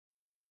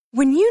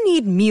When you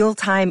need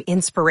mealtime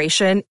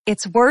inspiration,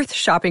 it's worth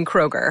shopping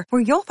Kroger,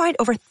 where you'll find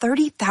over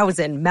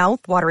 30,000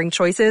 mouth-watering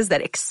choices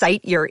that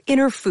excite your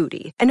inner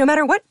foodie. And no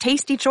matter what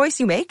tasty choice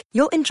you make,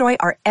 you'll enjoy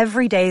our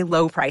everyday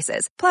low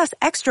prices, plus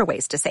extra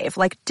ways to save,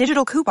 like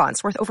digital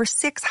coupons worth over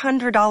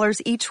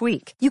 $600 each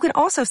week. You can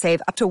also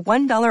save up to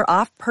 $1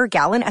 off per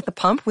gallon at the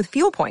pump with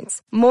fuel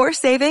points. More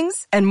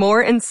savings and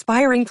more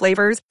inspiring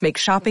flavors make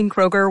shopping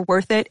Kroger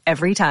worth it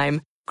every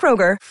time.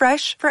 Kroger,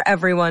 fresh for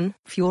everyone.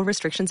 Fuel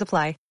restrictions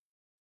apply.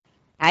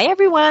 Hi,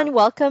 everyone.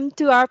 Welcome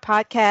to our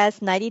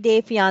podcast, 90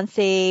 Day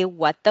Fiancé,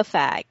 What the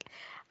Fag.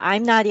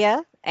 I'm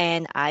Nadia,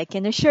 and I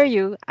can assure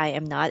you I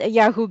am not a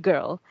Yahoo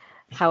girl.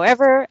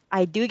 However,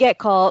 I do get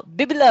called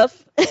Bibi Love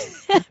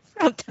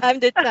from time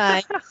to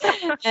time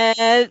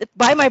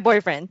by my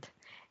boyfriend.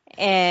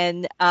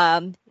 And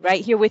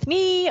right here with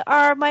me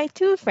are my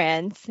two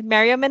friends,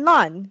 Mariam and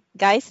Lon.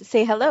 Guys,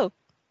 say hello.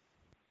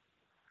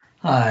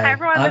 Hi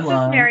everyone, this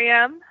is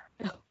Miriam.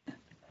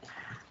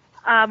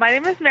 My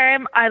name is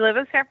Miriam. I live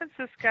in San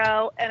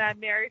Francisco, and I'm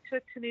married to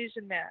a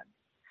Tunisian man.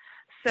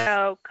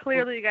 So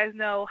clearly you guys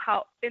know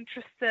how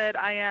interested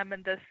I am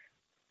in this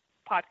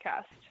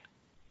podcast.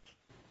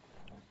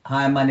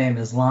 Hi, my name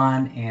is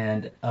Lon,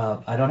 and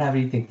I don't have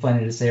anything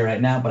funny to say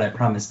right now, but I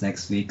promise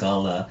next week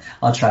I'll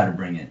try to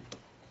bring it.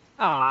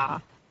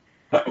 Aw.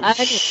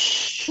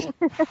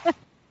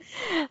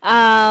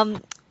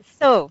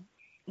 So,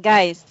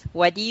 guys,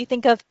 what do you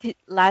think of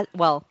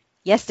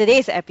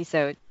yesterday's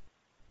episode?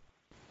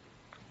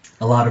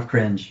 A lot of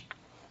cringe.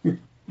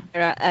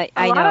 I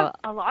know.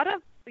 A lot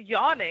of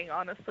yawning,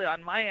 honestly,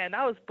 on my end.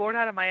 I was bored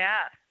out of my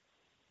ass.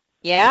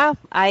 Yeah,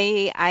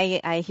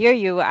 I hear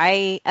you.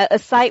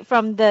 Aside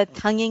from the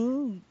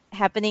tonguing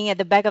happening at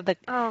the back of the,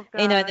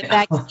 in the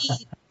back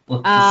seat.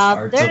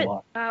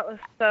 That was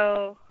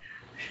so.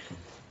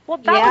 Well,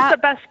 that was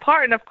the best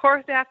part, and of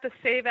course they have to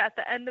save it at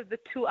the end of the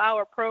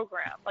 2-hour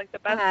program. Like the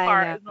best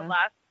part is the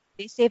last.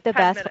 They saved the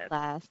best for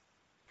last.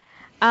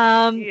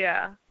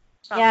 Yeah.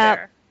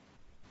 Fair.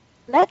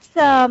 Let's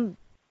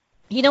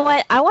you know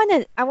what? I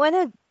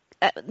wanna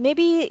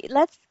maybe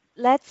let's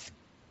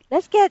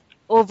get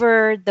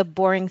over the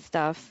boring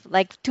stuff.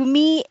 Like, to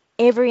me,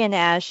 Avery and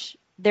Ash,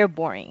 they're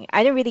boring.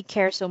 I don't really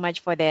care so much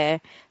for their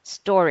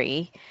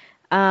story.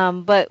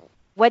 But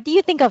what do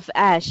you think of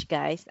Ash,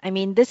 guys? I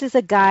mean, this is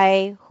a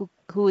guy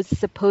who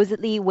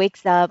supposedly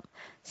wakes up,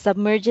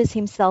 submerges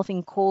himself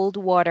in cold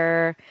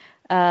water,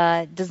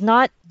 does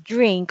not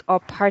drink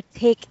or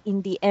partake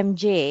in the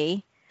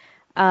MJ,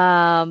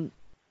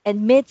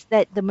 admits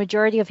that the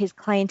majority of his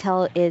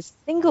clientele is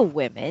single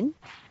women,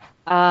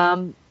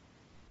 and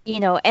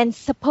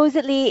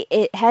supposedly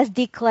it has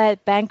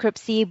declared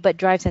bankruptcy but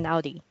drives an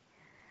Audi.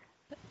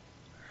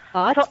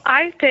 Thoughts? So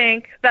I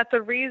think that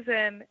the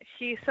reason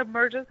he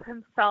submerges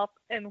himself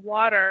in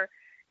water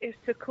is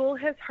to cool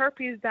his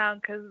herpes down,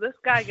 because this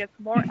guy gets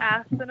more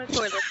ass than a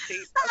toilet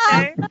seat,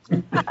 okay?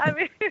 I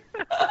mean,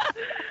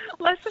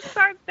 let's just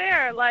start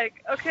there.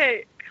 Like,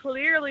 okay,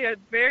 clearly a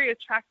very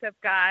attractive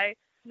guy,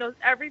 knows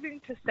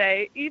everything to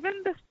say.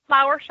 Even this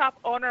flower shop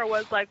owner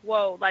was like,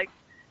 whoa, like,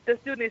 this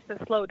dude needs to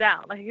slow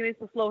down. Like, he needs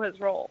to slow his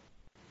roll.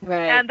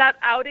 Right. And that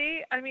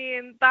Audi, I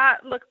mean,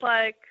 that looked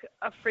like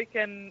a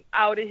freaking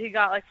Audi he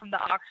got, like, from the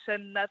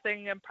auction.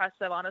 Nothing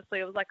impressive, honestly.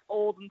 It was, like,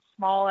 old and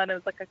small, and it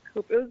was, like, a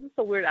coupe. It was just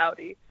a weird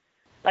Audi.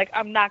 Like,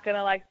 I'm not going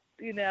to, like,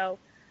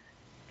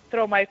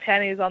 throw my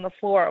panties on the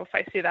floor if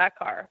I see that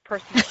car,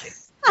 personally.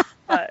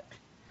 But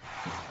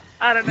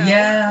I don't know.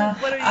 Yeah,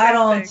 what do you I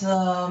guys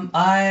don't. think?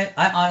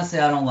 I honestly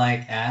I don't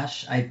like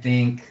Ash. I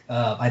think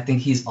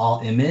he's all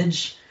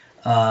image.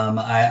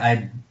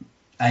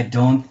 I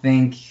don't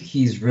think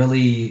he's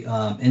really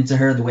into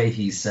her the way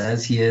he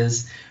says he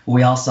is.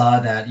 We all saw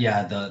that.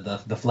 Yeah,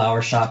 the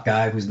flower shop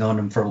guy who's known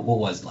him for what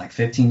was it, like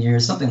 15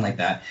 years, something like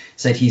that,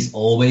 said he's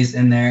always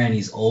in there and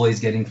he's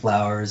always getting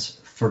flowers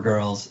for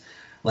girls.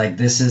 Like,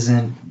 this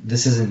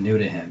isn't new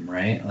to him,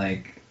 right?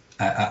 Like,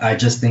 I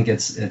just think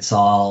it's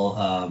all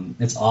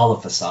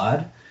a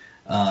facade.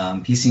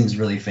 He seems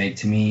really fake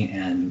to me,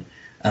 and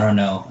I don't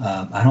know.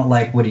 I don't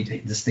like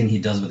this thing he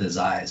does with his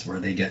eyes, where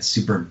they get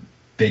super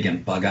big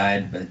and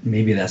bug-eyed. But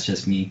maybe that's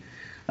just me.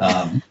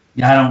 I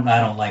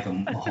don't like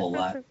him a whole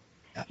lot.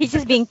 He's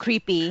just being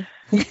creepy.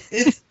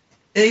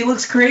 He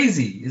looks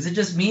crazy. Is it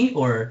just me,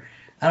 or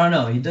I don't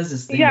know? He does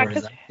this thing where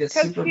his eyes get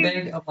super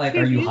big. I'm like,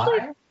 are you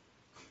high?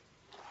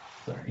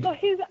 Sorry. So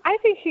I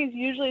think he's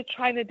usually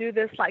trying to do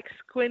this, like,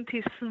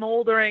 squinty,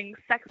 smoldering,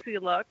 sexy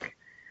look,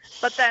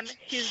 but then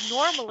he's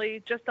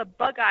normally just a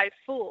bug-eyed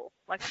fool.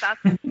 Like,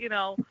 that's,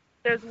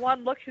 there's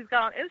one look he's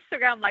got on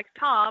Instagram, like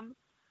Tom,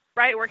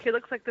 right, where he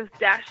looks like this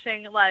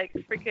dashing, like,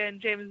 freaking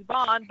James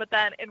Bond, but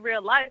then in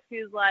real life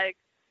he's like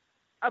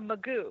a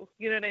Magoo.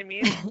 You know what I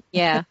mean?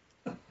 Yeah.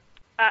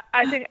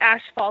 I think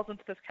Ash falls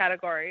into this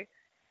category,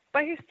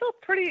 but he's still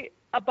pretty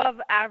above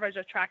average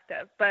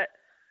attractive, but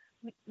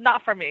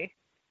not for me.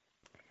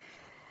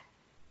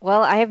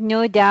 Well, I have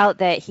no doubt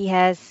that he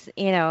has,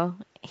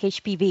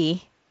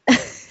 HPV.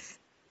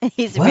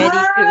 He's ready to.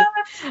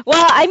 What?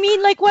 Well, I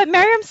mean, like what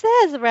Miriam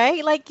says,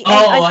 right? Like, Oh,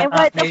 I and thought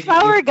what the maybe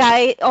flower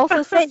guy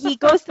also said, he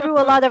goes through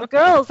a lot of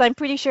girls. I'm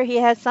pretty sure he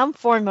has some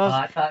form of.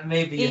 I thought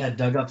maybe you i- had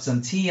dug up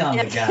some tea on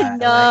the guy. Like,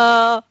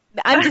 No,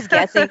 I'm just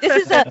guessing.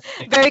 This is a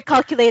very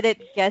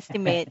calculated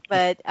guesstimate,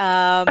 but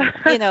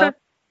yeah,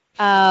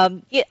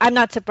 I'm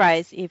not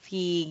surprised if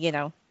he,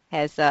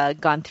 has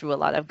gone through a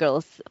lot of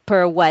girls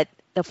per what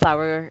the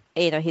flower,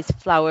 his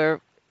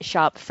flower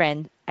shop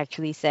friend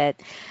actually said.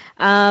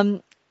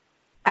 Um,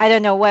 I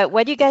don't know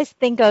what do you guys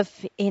think of,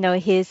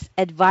 his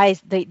advice,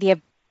 the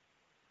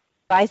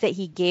advice that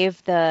he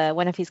gave the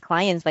one of his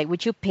clients. Like,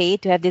 would you pay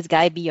to have this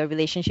guy be your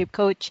relationship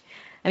coach?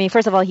 I mean,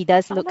 first of all, he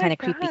does Oh look my kind of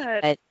creepy, God.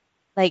 but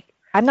like,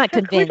 I'm not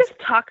Can we convinced. just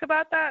talk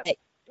about that? Like,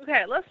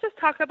 Okay, let's just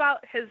talk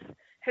about his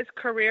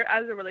career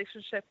as a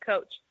relationship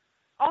coach.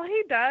 All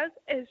he does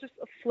is just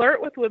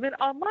flirt with women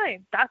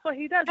online. That's what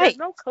he does. There's right?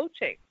 no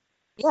coaching.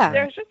 Yeah. right,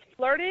 There's just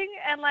flirting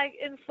and like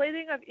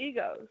inflating of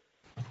egos.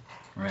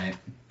 right.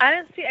 I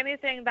didn't see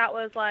anything that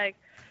was like,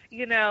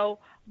 you know,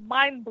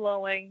 mind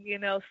blowing,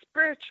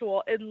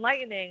 spiritual,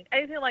 enlightening,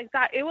 anything like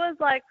that. It was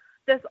like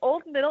this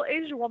old middle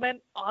aged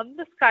woman on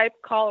the Skype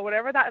call or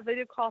whatever that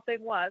video call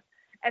thing was,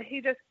 and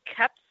he just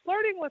kept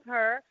flirting with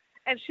her,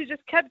 and she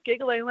just kept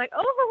giggling like,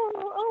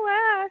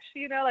 oh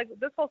Ash, like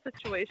this whole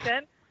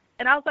situation.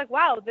 And I was like,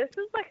 wow, this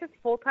is like his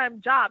full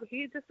time job.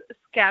 He's just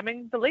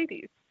scamming the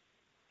ladies.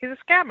 He's a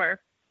scammer.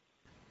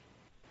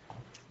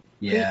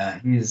 Yeah,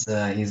 he's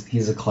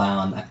a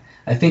clown.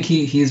 I think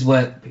he's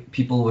what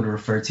people would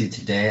refer to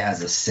today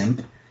as a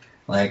simp.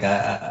 Like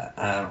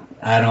I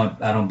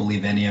don't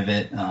believe any of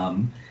it.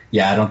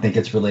 Yeah, I don't think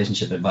it's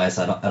relationship advice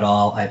at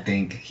all. I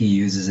think he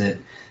uses it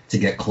to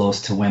get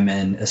close to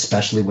women,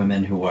 especially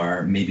women who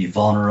are maybe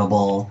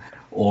vulnerable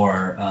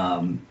or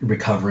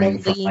recovering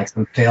from Lonely. like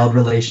some failed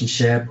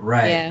relationship,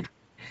 right? Yeah.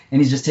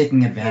 And he's just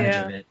taking advantage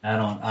of Yeah. it.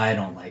 I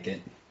don't like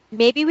it.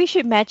 Maybe we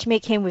should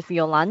matchmake him with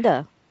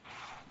Yolanda.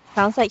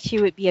 Sounds like she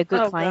would be a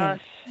good Oh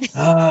client.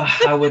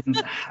 gosh. I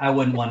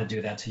wouldn't want to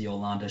do that to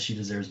Yolanda. She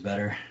deserves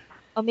better.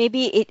 Or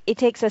maybe it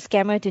takes a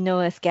scammer to know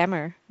a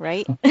scammer,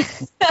 right?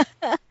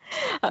 I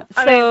mean,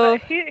 So,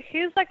 but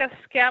he's like a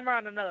scammer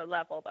on another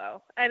level,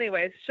 though.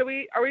 Anyways, are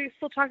we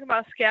still talking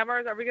about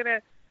scammers? Are we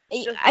gonna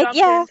just jump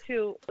yeah.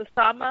 into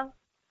Osama?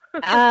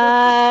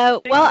 Well,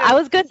 Speaking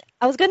of,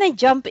 I was gonna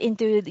jump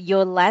into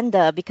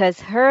Yolanda because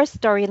her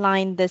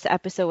storyline this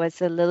episode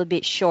was a little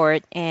bit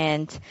short,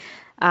 and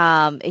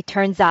it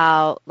turns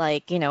out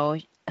like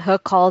her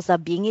calls are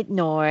being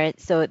ignored,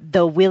 so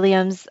the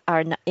Williams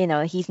are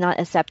not, he's not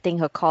accepting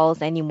her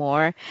calls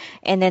anymore,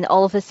 and then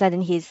all of a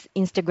sudden his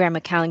Instagram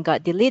account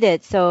got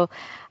deleted. So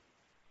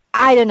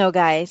I don't know,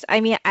 guys.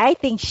 I mean, I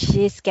think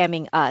she's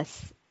scamming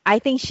us. I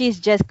think she's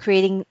just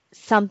creating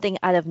something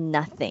out of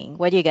nothing.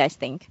 What do you guys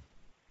think?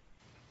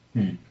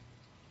 Hmm.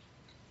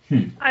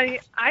 Hmm.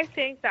 I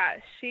think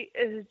that she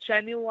is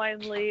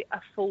genuinely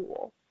a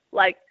fool.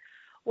 Like,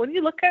 when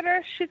you look at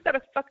her, she's got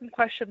a fucking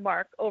question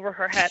mark over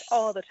her head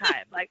all the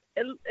time. Like,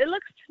 it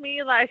looks to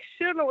me like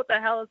she don't know what the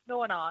hell is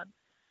going on.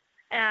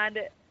 And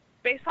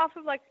based off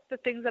of like the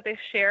things that they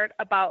shared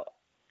about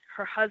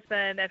her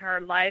husband and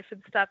her life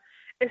and stuff,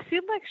 it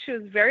seemed like she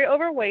was very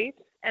overweight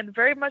and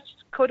very much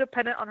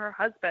codependent on her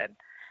husband.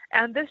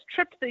 And this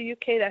trip to the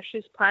UK that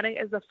she's planning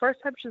is the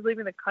first time she's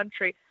leaving the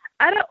country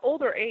at an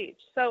older age.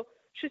 So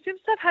she seems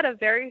to have had a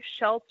very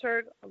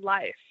sheltered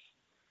life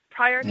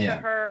prior to Yeah.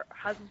 her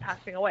husband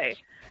passing away.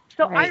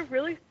 So I Right.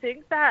 really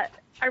think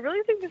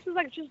this is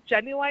like just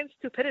genuine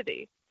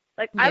stupidity.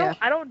 Like Yeah.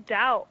 I don't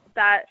doubt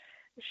that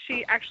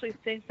she actually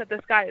thinks that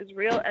this guy is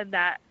real and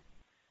that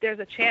there's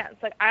a chance.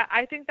 Like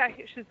I think that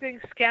she's getting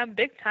scammed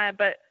big time,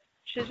 but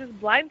she's just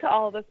blind to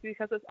all of this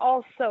because it's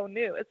all so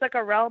new. It's like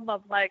a realm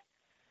of like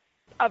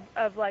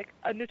of like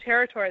a new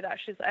territory that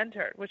she's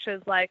entered, which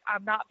is like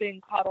I'm not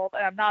being coddled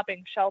and I'm not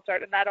being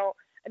sheltered and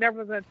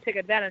everyone's gonna take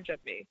advantage of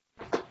me.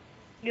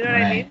 You know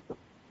what I mean?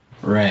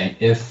 Right.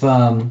 If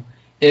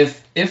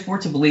we're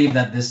to believe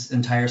that this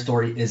entire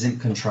story isn't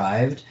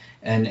contrived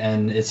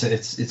and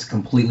it's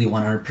completely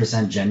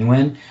 100%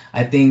 genuine,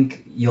 I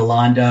think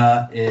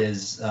Yolanda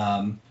is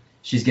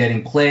she's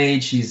getting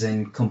played. She's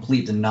in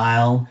complete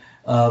denial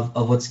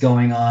of what's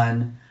going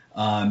on.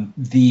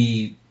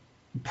 The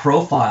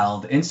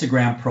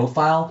Instagram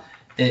profile,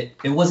 it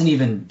wasn't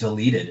even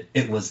deleted.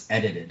 It was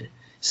edited.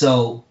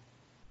 So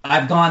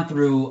I've gone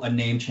through a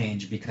name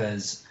change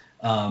because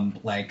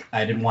like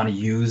I didn't want to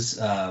use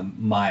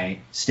my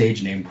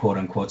stage name, quote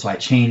unquote, so I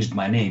changed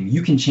my name.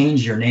 You can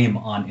change your name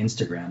on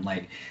Instagram.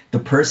 Like the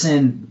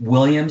person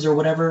Williams or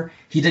whatever,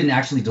 he didn't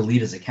actually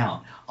delete his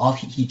account.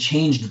 He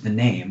changed the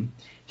name.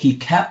 He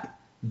kept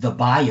the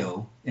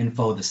bio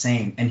info the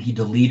same, and he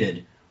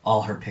deleted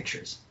all her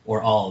pictures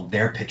or all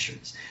their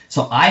pictures.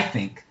 So I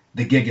think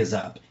the gig is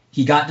up.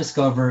 He got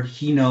discovered.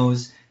 He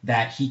knows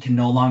that he can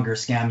no longer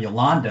scam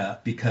Yolanda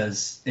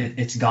because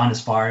it's gone as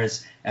far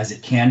as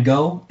it can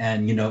go,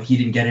 and he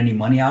didn't get any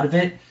money out of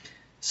it.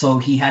 So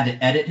he had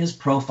to edit his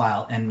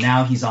profile, and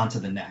now he's on to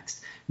the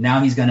next. Now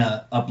he's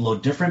gonna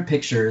upload different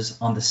pictures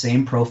on the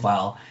same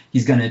profile.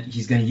 He's gonna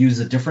use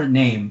a different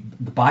name.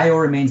 The bio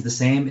remains the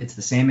same. It's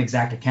the same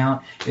exact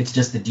account. It's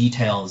just the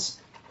details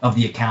of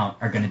the account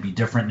are going to be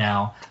different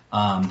now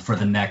for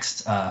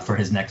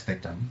his next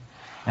victim.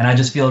 And I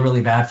just feel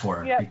really bad for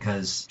her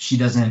because she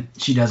doesn't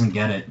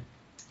get it.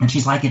 And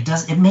she's like,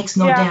 it makes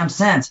no damn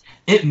sense.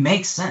 It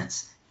makes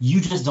sense.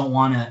 You just don't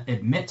want to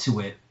admit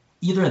to it.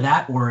 Either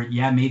that or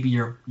maybe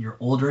you're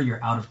older,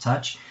 you're out of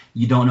touch.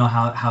 You don't know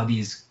how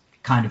these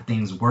kind of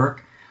things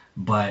work.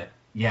 But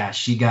yeah,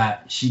 she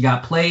got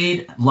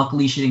played.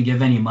 Luckily she didn't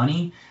give any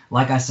money.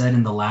 Like I said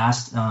in the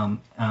last in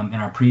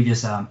our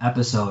previous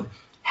episode,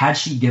 had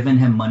she given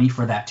him money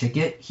for that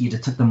ticket, he'd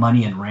have took the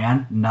money and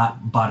ran,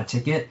 not bought a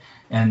ticket,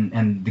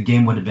 and the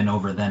game would have been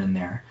over then and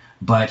there.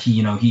 But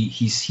he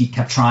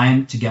kept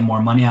trying to get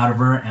more money out of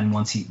her, and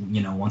once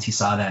he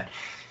saw that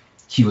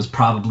he was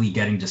probably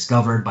getting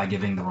discovered by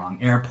giving the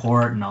wrong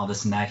airport and all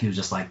this and that, he was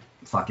just like,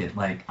 fuck it,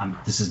 like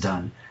this is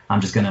done.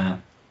 I'm just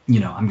gonna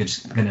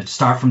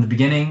start from the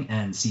beginning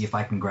and see if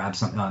I can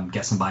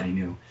get somebody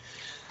new.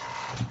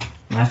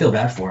 And I feel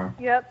bad for him.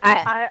 Yep.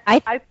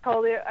 I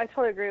totally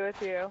agree with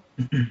you.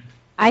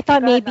 I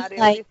thought maybe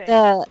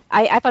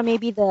I thought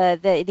maybe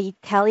the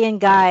Italian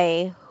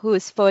guy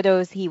whose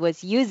photos he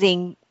was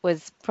using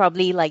was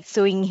probably like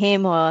suing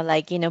him or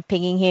like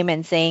pinging him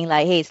and saying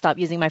like, hey, stop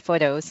using my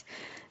photos.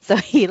 So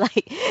he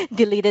like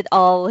deleted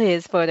all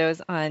his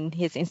photos on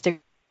his Instagram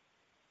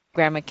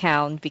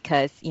account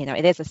because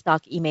it is a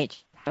stock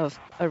image of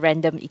a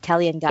random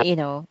Italian guy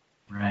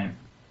right,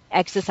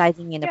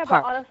 exercising in a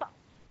park.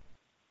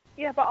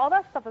 But all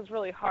that stuff is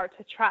really hard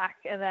to track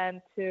and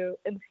then to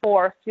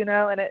enforce,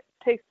 and it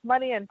takes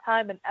money and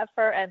time and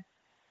effort. And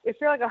if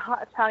you're like a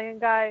hot Italian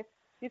guy,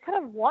 you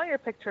kind of want your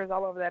pictures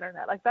all over the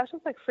internet. Like that's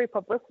just like free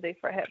publicity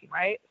for him,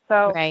 right?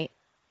 So right.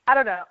 I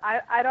don't know.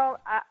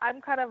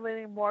 I'm kind of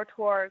leaning more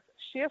towards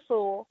she a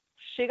fool.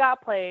 She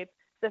got played.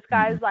 This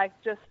guy's like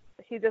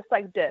he just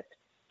like dipped.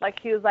 Like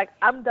he was like,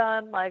 I'm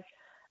done. Like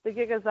the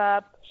gig is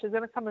up. She's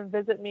gonna come and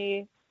visit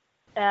me.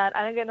 And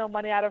I didn't get no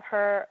money out of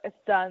her. It's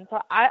done.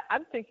 So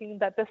I'm thinking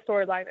that this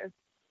storyline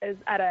is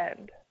at an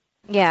end.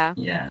 Yeah.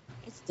 Yeah.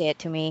 It's dead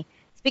to me.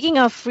 Speaking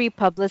of free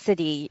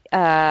publicity,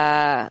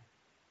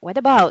 what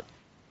about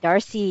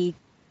Darcy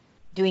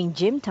doing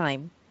gym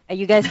time? Are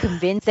you guys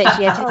convinced that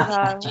she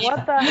actually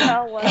what the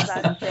hell was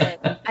that shit?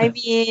 I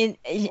mean,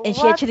 and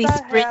she actually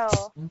sprints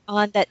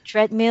on that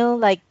treadmill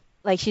like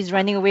she's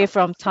running away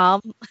from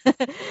Tom.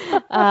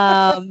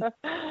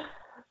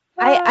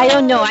 I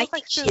don't know. I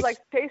think she's like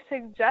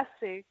chasing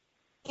Jesse.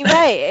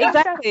 Right,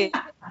 exactly.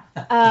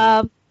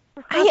 I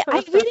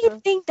really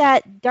think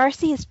that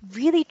Darcy is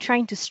really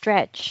trying to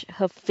stretch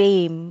her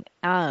fame.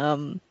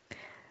 I'm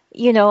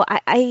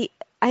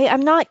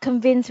not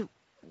convinced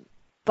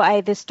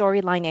by the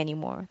storyline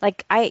anymore.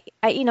 Like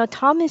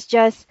Tom is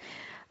just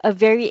a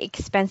very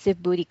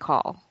expensive booty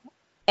call.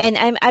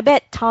 And I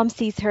bet Tom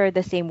sees her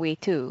the same way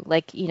too.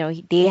 Like,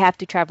 they have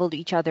to travel to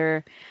each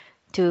other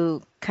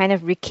to kind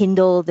of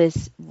rekindle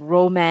this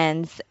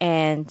romance,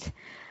 and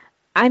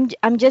I'm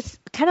just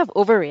kind of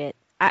over it.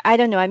 I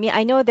don't know. I mean,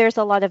 I know there's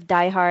a lot of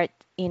diehard,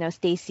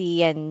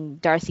 Stacy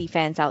and Darcy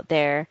fans out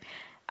there.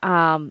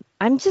 I'm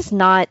just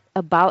not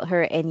about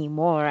her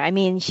anymore. I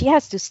mean, she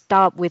has to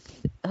stop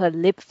with her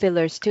lip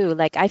fillers too.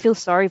 Like, I feel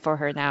sorry for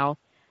her now.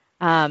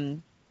 I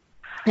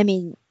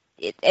mean,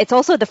 it's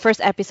also the first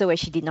episode where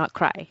she did not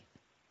cry.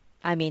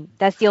 I mean,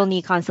 that's the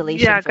only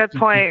consolation. Yeah, good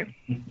point.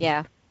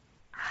 Yeah.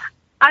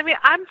 I mean,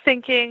 I'm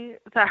thinking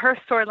that her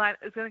storyline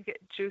is going to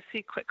get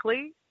juicy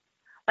quickly.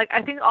 Like,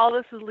 I think all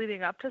this is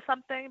leading up to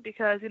something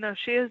because,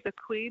 she is the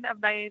queen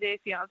of 90 Day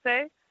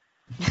Fiancé.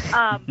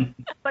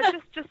 But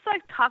just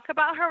like talk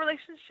about her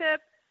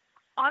relationship.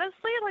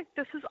 Honestly, like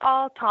this is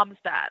all Tom's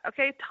bad.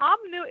 Okay, Tom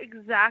knew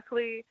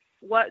exactly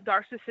what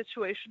Darcy's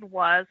situation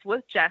was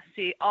with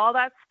Jesse, all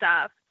that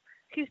stuff.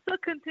 He still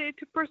continued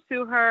to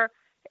pursue her,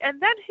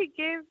 and then he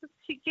gave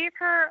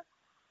her,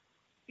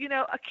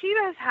 a key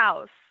to his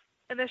house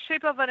in the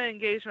shape of an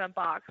engagement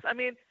box. I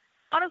mean,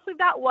 honestly,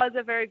 that was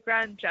a very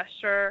grand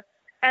gesture.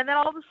 And then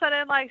all of a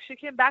sudden, like, she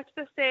came back to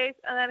the States,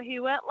 and then he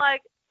went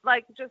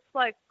just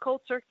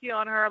cold turkey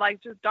on her,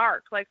 like just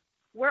dark. Like,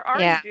 where are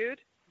you, dude?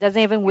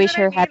 Doesn't even wish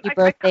her happy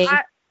birthday.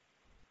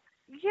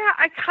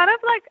 I'm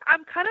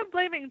kind of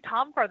blaming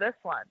Tom for this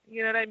one.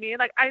 You know what I mean?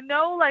 Like, I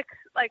know like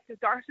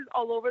Darcy's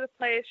all over the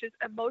place. She's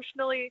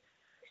emotionally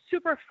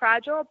super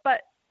fragile,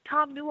 but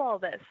Tom knew all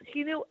this.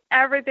 He knew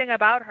everything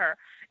about her.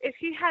 If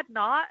he had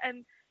not,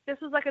 and this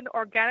was like an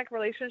organic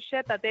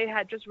relationship that they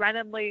had just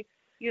randomly,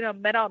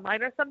 met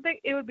online or something,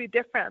 it would be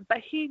different. But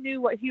he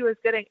knew what he was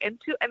getting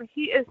into, and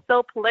he is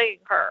still playing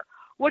her,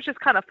 which is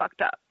kind of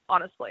fucked up,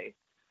 honestly.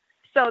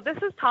 So this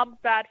is Tom's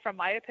bad, from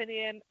my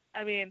opinion.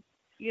 I mean,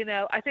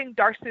 I think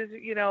Darcy's,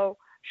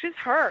 she's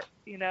hurt,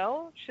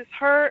 she's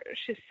hurt,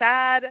 she's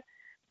sad,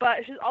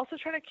 but she's also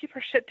trying to keep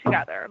her shit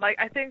together. Like,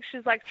 I think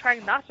she's like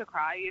trying not to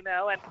cry, and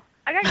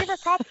I gotta give her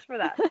props for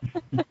that.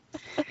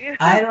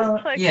 I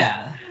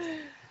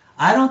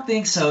don't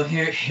think so.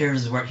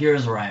 Here's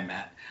where I'm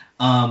at.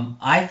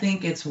 I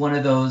think it's one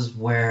of those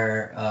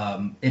where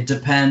it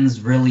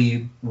depends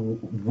really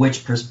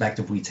which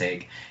perspective we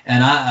take.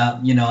 And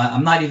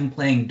I'm not even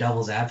playing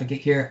devil's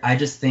advocate here. I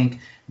just think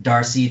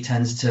Darcy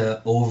tends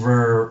to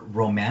over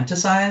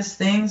romanticize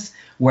things,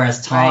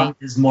 whereas Tom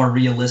is more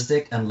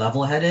realistic and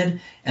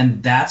level-headed,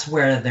 and that's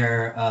where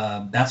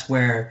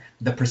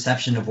the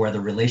perception of where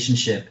the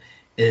relationship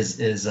is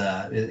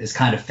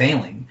kind of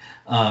failing.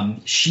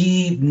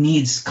 She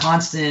needs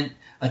constant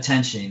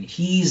attention.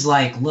 He's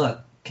like,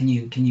 look, can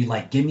you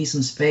like give me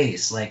some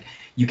space? Like,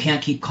 you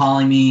can't keep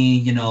calling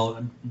me,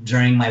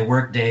 during my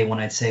work day when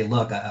I'd say,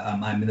 look,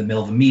 I'm in the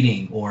middle of a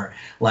meeting, or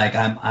like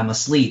I'm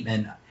asleep.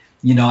 And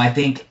I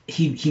think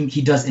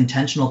he does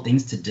intentional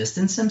things to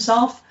distance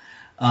himself.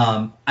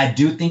 I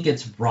do think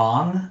it's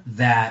wrong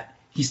that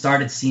he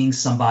started seeing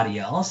somebody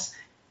else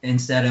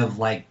instead of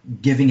like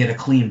giving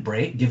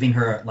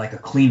her like a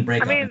clean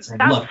breakup and saying,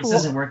 look, this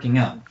isn't working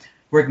out.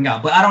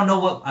 But I don't know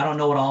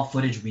what all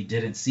footage we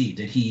didn't see.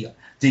 Did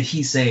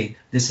he say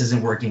this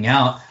isn't working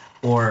out,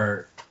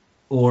 or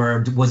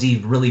was he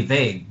really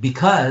vague?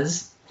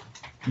 Because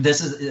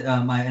this is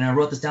and I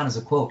wrote this down as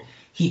a quote.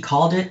 He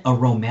called it a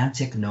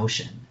romantic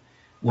notion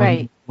when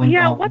he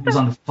was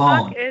on the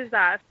phone. What is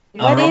that?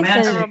 What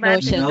is a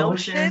romantic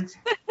notion?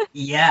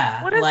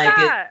 Yeah, what is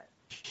that?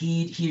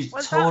 He's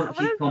what does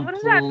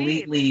that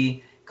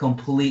mean?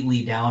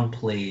 completely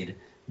downplayed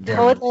their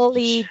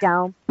Totally relationship.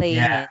 downplayed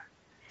Yeah. it.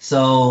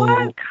 So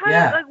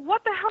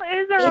what the hell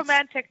is a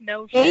romantic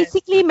notion?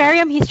 Basically,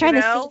 Miriam, he's trying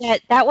to say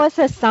that was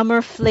a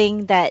summer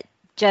fling that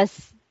just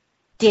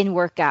didn't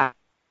work out.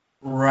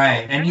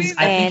 Right, and I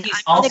think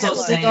he's I'm also gonna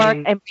go to saying, New York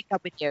and break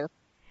up with you.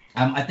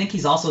 I think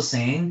he's also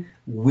saying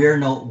we're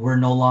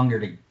no longer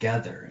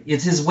together.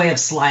 It's his way of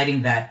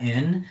sliding that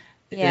in.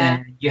 Yeah.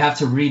 And you have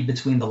to read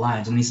between the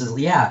lines. When he says,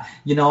 yeah,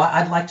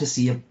 I'd like to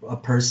see a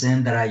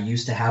person that I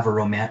used to have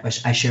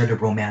I shared a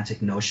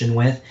romantic notion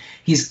with.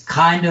 He's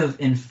kind of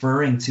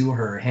inferring to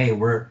her, hey,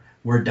 we're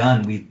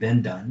done. We've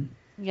been done.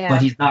 Yeah.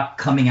 But he's not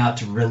coming out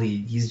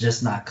he's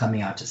just not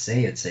coming out to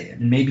say it.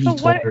 And maybe he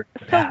told her.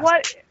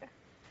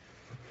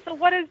 So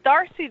what is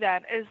Darcy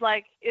then? Is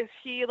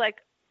she like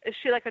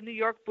a New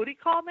York booty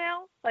call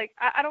now? Like,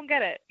 I don't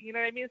get it. You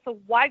know what I mean? So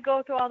why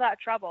go through all that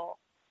trouble?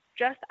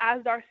 Just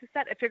as Darcy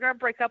said, if you're going to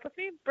break up with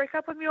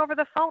me over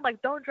the phone.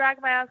 Like, don't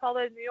drag my ass all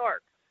the way to New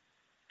York.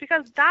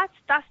 Because that's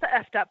the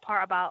effed up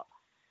part about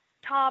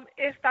Tom,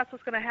 if that's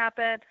what's going to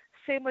happen.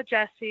 Same with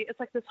Jesse. It's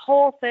like this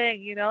whole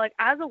thing, like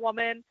as a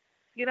woman,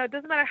 it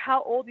doesn't matter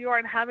how old you are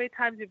and how many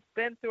times you've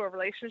been through a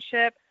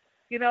relationship,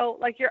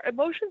 like your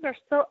emotions are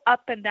still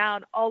up and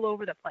down all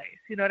over the place.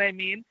 You know what I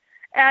mean?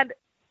 And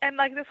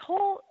like this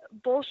whole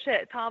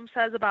bullshit Tom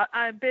says about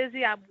I'm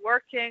busy, I'm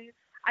working,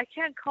 I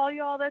can't call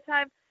you all the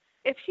time.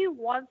 If he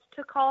wants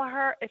to call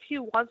her, if he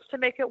wants to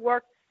make it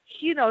work,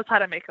 he knows how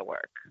to make it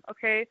work.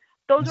 Okay?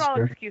 Those are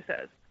all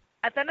excuses.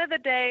 At the end of the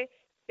day,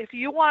 if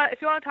you want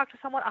to talk to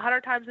someone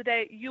 100 times a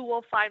day, you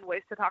will find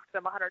ways to talk to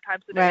them 100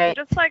 times a day. Right.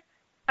 Just like,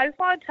 I just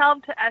want to tell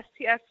him to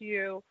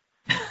STFU,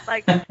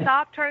 like,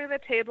 stop turning the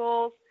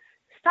tables,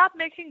 stop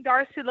making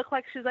Darcy look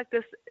like she's like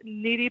this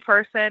needy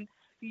person.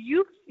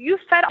 You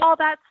fed all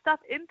that stuff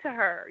into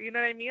her. You know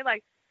what I mean?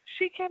 Like,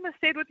 she came and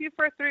stayed with you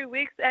for 3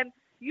 weeks, and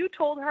you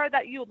told her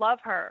that you love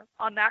her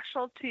on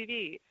national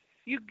TV.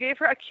 You gave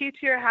her a key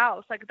to your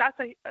house. Like, that's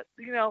a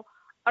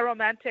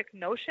romantic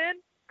notion.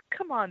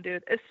 Come on,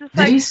 dude. It's just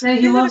did he say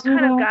he loves her?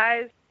 Kind of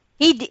guys.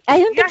 I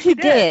don't think he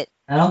did.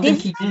 I don't think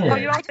he did. Oh,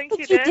 you don't think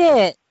he did? He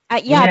did.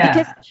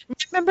 Because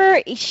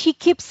remember, she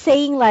keeps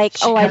saying like,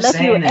 "Oh, I love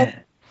you,"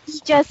 and he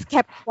just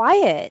kept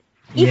quiet.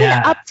 Even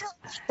up to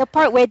the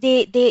part where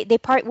they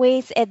part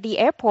ways at the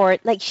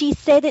airport, like she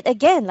said it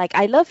again, like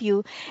 "I love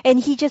you," and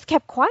he just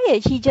kept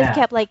quiet. She just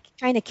kept like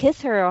trying to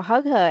kiss her or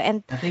hug her,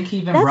 and I think he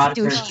even brought it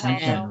to her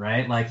attention,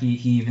 right? Like he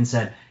even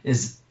said,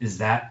 "Is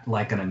that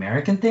like an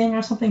American thing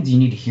or something? Do you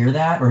need to hear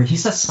that?" Or he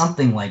says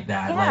something like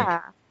that,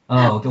 like,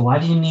 "Oh, okay, why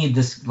do you need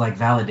this like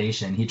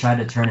validation?" He tried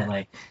to turn it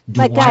like,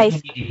 why do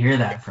you need to hear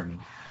that from me?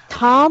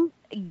 Tom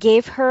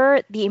gave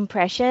her the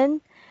impression.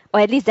 Or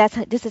at least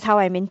this is how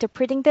I'm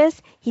interpreting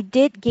this. He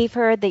did give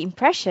her the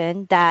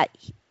impression that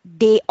he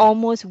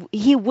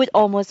would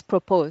almost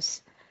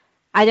propose.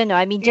 I don't know.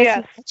 I mean,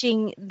 just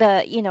watching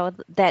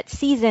that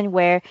season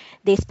where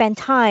they spend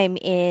time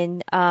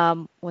in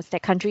what's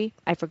that country?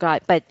 I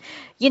forgot. But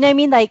you know what I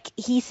mean? Like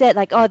he said,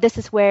 like, oh, this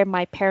is where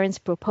my parents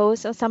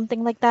proposed or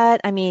something like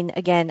that. I mean,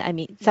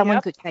 someone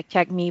could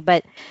check me,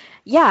 but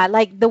yeah,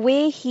 like the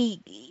way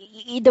he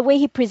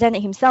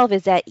presented himself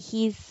is that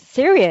he's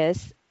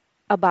serious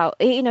about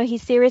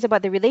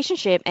the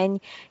relationship,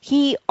 and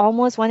he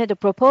almost wanted to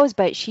propose,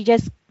 but she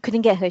just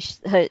couldn't get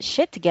her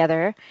shit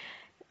together,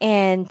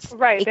 and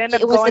they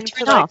ended up going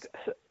to like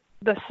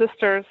the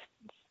sister's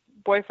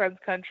boyfriend's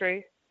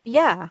country.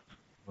 Yeah.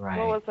 Right.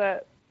 What was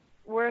it?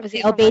 Where is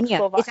it?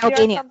 Albania. Like, it's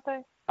Albania.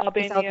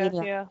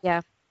 Albania. Yeah.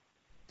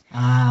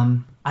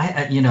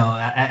 I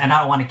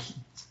don't want to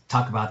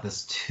talk about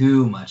this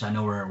too much. I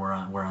know we're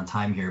on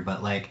time here,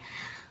 but like,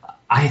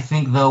 I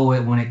think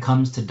though when it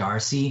comes to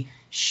Darcy,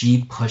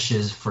 she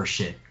pushes for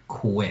shit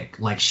quick.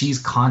 Like she's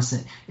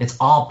constant. It's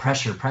all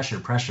pressure, pressure,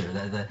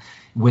 pressure.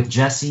 With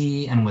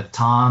Jesse and with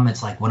Tom,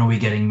 it's like, when are we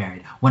getting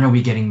married? When are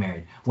we getting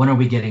married? When are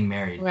we getting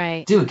married?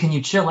 Right. Dude, can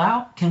you chill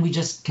out? Can we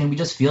just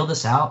feel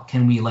this out?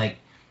 Can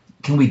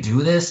we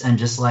do this and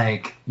just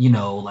like,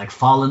 like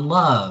fall in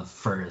love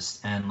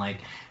first and like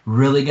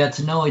really get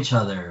to know each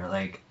other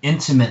like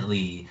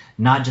intimately,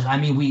 not just, I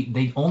mean,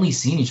 they only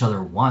seen each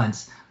other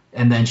once,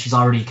 and then she's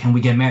already, can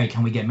we get married?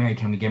 Can we get married?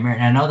 Can we get married?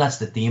 And I know that's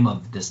the theme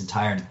of this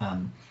entire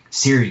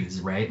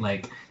series, right?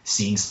 Like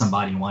seeing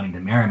somebody wanting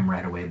to marry him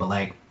right away, but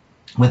like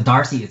with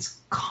Darcy, it's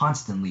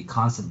constantly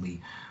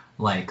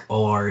like,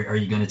 oh, are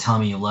you going to tell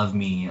me you love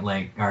me?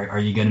 Like, are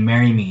you going to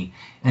marry me?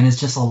 And it's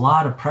just a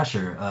lot of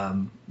pressure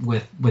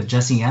with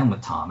Jesse and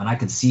with Tom. And I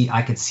could see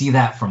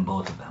that from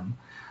both of them,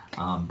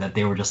 that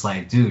they were just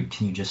like, dude,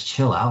 can you just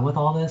chill out with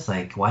all this?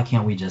 Like, why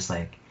can't we just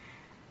like,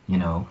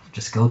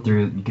 just go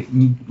through,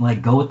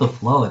 like go with the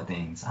flow of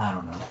things? I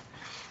don't know.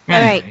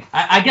 Anyway,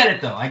 right. I get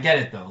it though.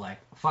 Like,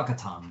 fuck a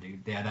Tom,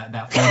 dude. Yeah,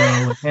 that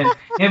photo with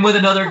him with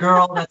another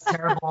girl, that's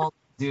terrible.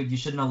 Dude, you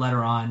shouldn't have let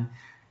her on.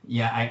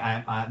 Yeah,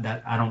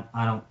 I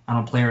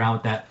don't play around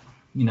with that.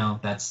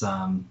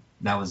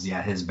 That was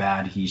his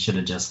bad. He should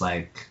have just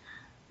like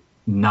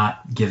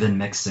not given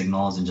mixed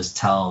signals and just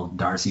tell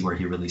Darcy where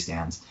he really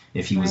stands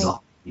if he was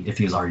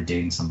already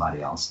dating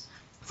somebody else.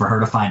 For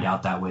her to find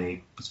out that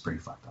way was pretty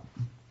fucked up.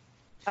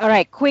 All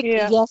right, quick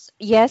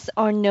yes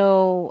or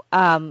no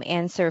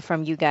answer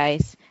from you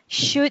guys.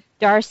 Should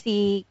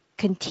Darcy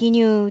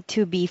continue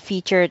to be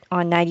featured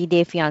on 90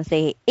 Day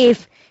Fiancé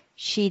if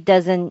her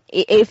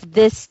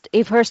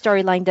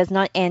storyline does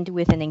not end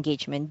with an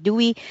engagement?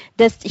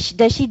 Does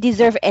she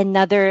deserve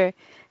another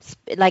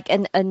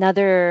season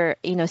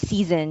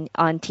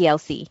on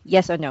TLC?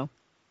 Yes or no?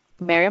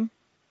 Miriam?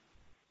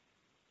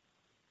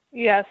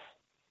 Yes.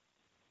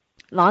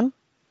 Lon?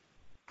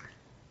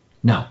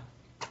 No.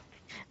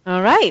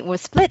 All right, we're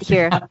split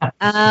here.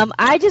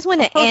 I just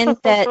want to end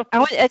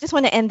I just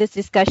want to end this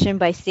discussion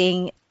by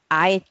saying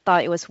I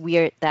thought it was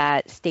weird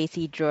that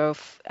Stacey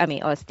drives a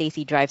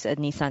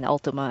Nissan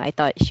Altima. I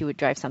thought she would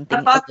drive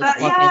something.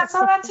 I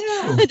saw that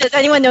too. Does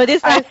anyone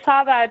notice that? I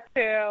saw that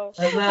too.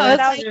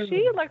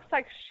 She looks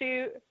like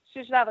she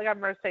should have like a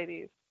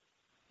Mercedes.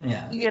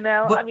 Yeah.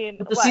 But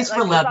the seats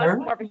were leather.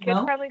 More of a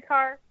kid-friendly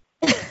car.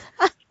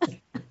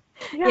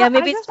 Yeah,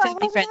 maybe it's a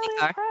family-friendly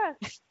car.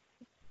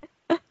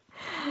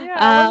 Yeah,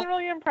 I wasn't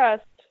really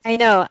impressed. I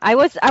know. I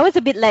was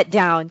a bit let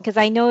down because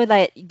I know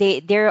that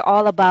they're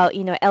all about,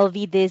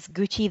 LV this,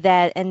 Gucci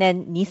that, and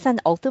then Nissan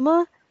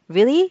Altima?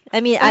 Really?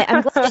 I mean,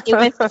 I'm glad that they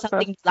went for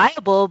something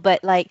reliable,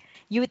 but like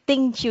you would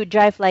think she would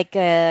drive like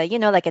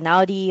like an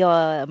Audi or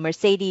a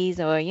Mercedes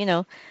or,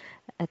 a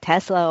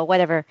Tesla or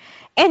whatever.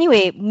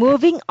 Anyway,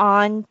 moving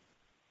on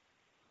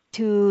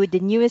to the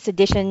newest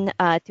addition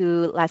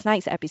to last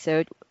night's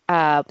episode.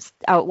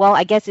 Well,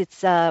 I guess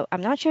it's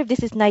I'm not sure if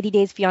this is 90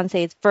 Days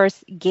Fiancé's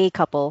first gay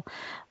couple,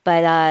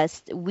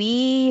 but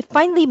we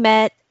finally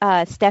met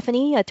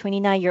Stephanie, a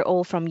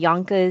 29-year-old from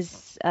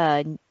Yonkers,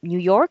 New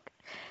York.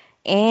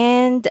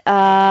 And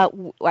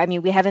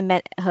we haven't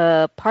met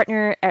her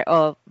partner,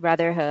 or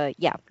rather her,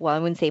 I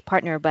wouldn't say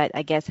partner, but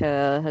I guess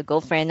her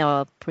girlfriend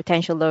or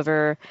potential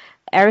lover,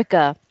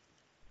 Erica.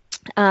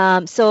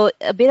 So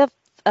a bit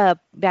of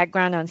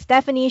background on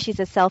Stephanie. She's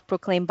a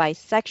self-proclaimed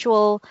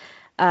bisexual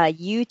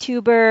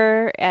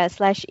YouTuber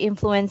slash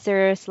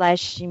influencer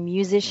slash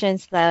musician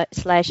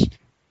slash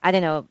I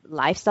don't know,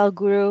 lifestyle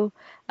guru.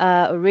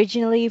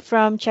 Originally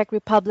from Czech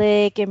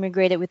Republic,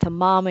 immigrated with her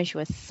mom when she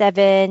was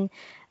 7.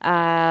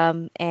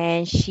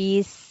 And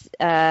she's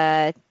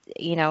taken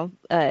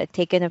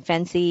a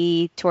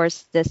fancy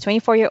towards this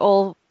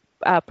 24-year-old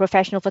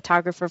professional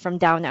photographer from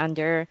down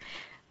under,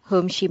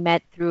 whom she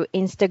met through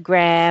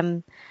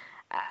Instagram.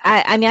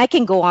 I mean, I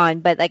can go on,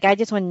 but like I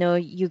just want to know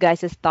you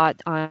guys'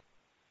 thought on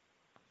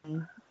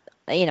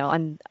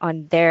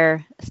on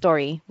their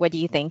story. What do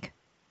you think,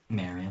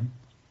 Mariam?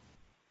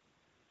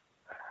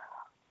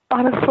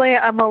 Honestly,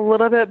 I'm a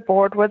little bit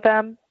bored with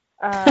them.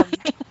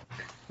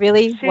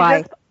 Really?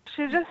 Why?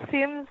 She just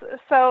seems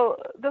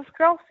so. This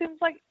girl seems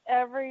like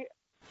every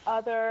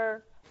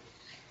other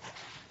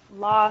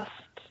lost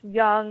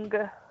young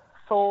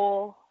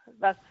soul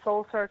that's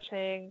soul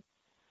searching,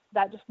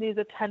 that just needs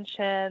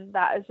attention,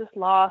 that is just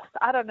lost.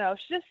 I don't know.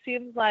 She just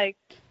seems like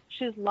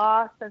she's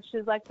lost, and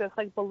she's like this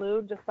like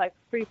balloon, just like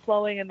free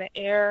flowing in the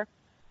air,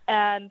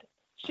 and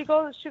she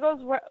goes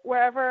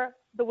wherever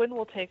the wind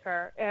will take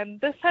her. And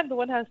this time the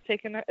wind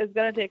is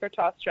going to take her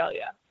to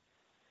Australia.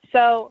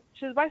 So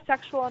she's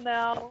bisexual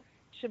now.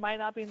 She might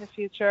not be in the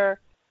future.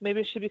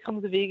 Maybe she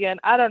becomes a vegan.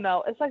 I don't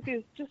know. It's like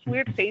these just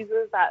weird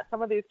phases that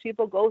some of these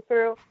people go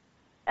through,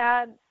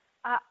 and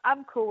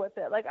I'm cool with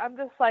it. Like, I'm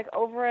just like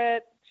over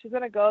it. She's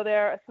gonna go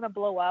there. It's gonna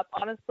blow up.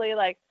 Honestly,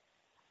 like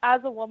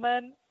as a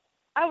woman,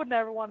 I would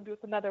never want to be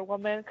with another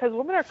woman because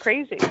women are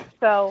crazy.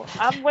 So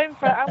I'm waiting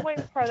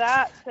for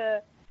that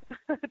to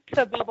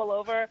to bubble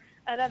over,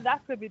 and then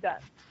that's gonna be done.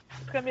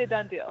 It's gonna be a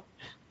done deal.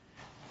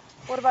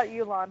 What about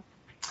you, Lon?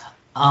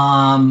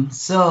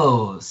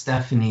 So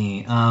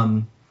Stephanie,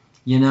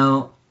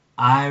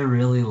 I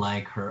really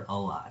like her a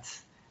lot.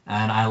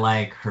 And I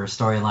like her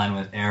storyline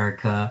with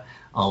Erica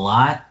a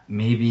lot.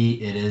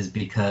 Maybe it is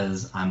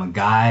because I'm a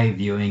guy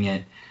viewing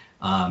it,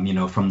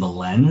 from the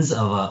lens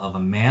of a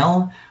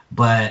male.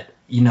 But,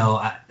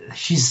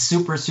 she's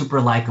super,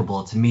 super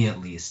likable to me, at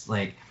least.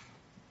 Like,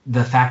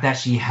 the fact that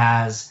she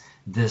has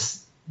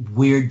this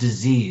weird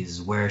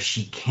disease where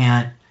she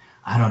can't,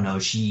 I don't know,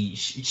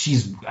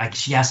 she's like,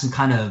 she has some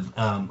kind of,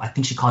 I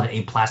think she called it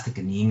aplastic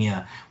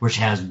anemia, where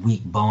she has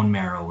weak bone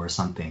marrow or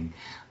something.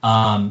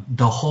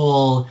 The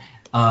whole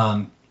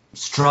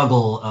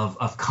struggle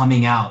of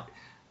coming out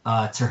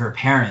to her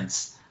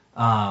parents,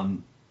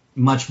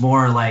 much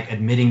more like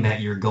admitting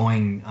that you're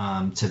going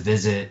to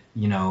visit,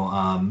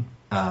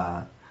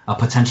 a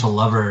potential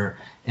lover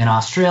in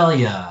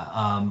Australia.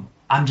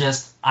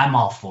 I'm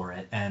all for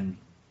it, and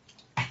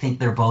I think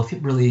they're both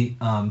really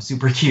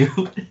super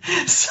cute.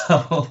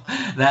 So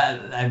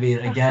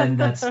again,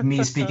 that's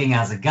me speaking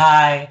as a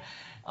guy.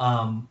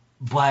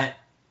 But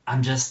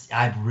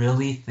I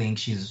really think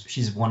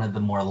she's one of the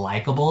more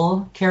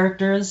likable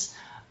characters,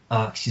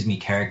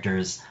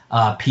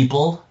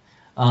 people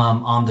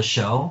on the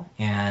show,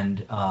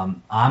 and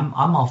I'm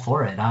all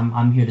for it.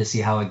 I'm here to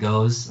see how it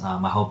goes.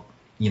 I hope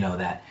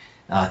that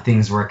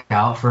things work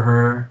out for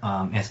her,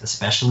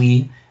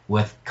 especially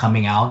with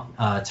coming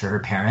out to her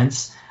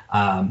parents.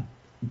 I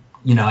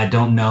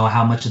don't know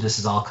how much of this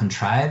is all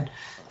contrived,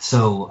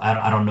 so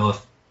I don't know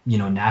if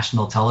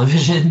national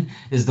television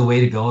is the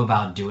way to go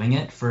about doing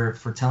it for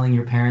telling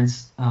your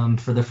parents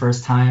for the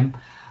first time.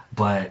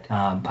 But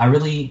I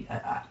really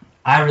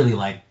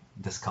like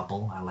this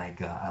couple. I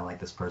like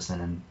this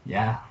person, and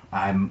yeah,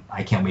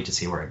 I can't wait to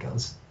see where it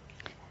goes.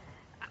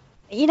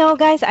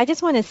 Guys, I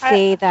just want to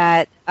say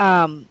that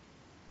I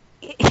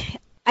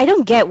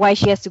don't get why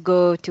she has to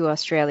go to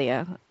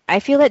Australia. I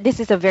feel that this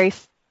is a very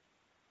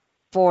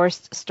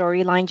forced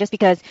storyline, just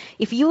because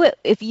if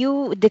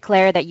you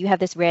declare that you have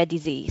this rare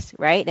disease,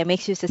 right, that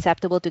makes you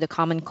susceptible to the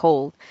common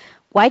cold,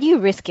 why do you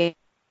risk it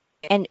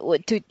and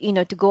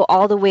to go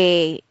all the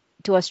way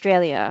to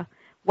Australia?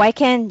 Why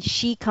can't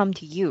she come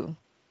to you?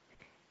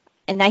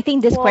 And I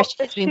think this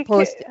question has been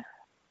posed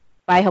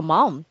by her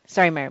mom.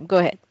 Sorry, Miriam, go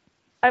ahead.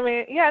 I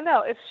mean, yeah,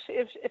 no. If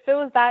it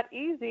was that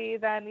easy,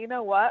 then you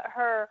know what,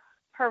 her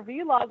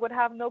vlog would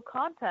have no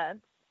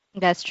content.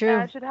 That's true.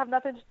 And she'd have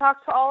nothing to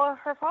talk to all of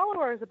her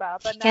followers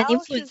about. But now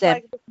she's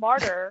like this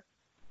martyr.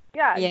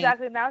 Yeah,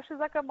 exactly. Now she's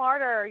like a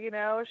martyr.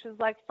 She's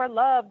like for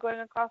love, going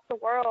across the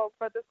world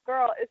for this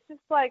girl. It's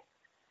just like,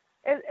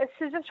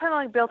 she's just trying to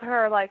like build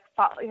her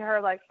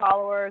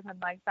followers and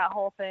like that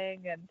whole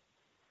thing. And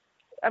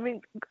I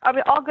mean,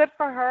 all good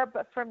for her.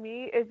 But for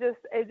me, it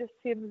just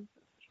seems,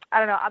 I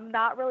don't know. I'm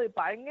not really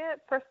buying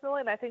it personally,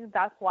 and I think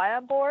that's why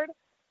I'm bored.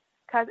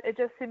 Because it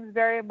just seems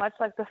very much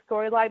like the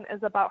storyline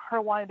is about her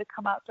wanting to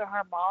come out to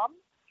her mom,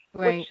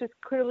 right, which she's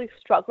clearly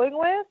struggling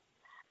with.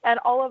 And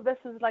all of this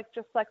is like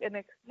just like I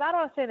don't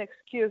want to say an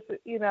excuse,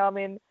 I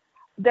mean,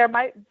 there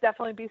might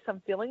definitely be some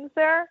feelings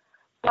there,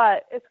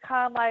 but it's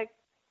kind of like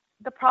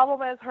the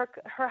problem is her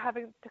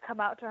having to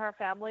come out to her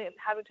family and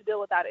having to deal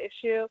with that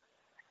issue.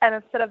 And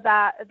instead of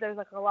that, there's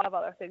like a lot of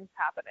other things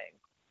happening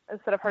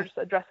instead of her just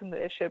addressing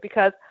the issue.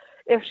 Because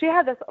if she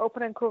had this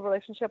open and cool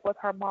relationship with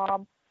her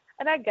mom,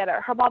 and I get it.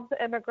 Her mom's an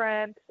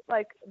immigrant,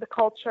 like the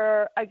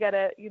culture, I get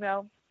it, She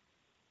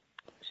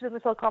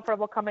doesn't feel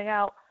comfortable coming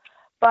out.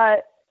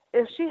 But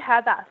if she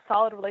had that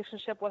solid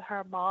relationship with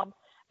her mom,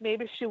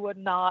 maybe she would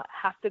not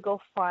have to go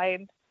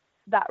find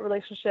that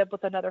relationship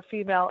with another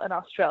female in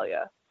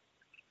Australia.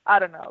 I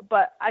don't know.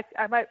 But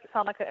I might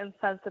sound like an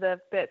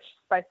insensitive bitch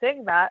by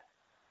saying that.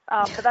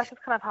 But that's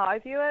just kind of how I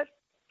view it.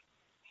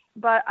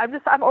 But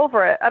I'm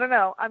over it. I don't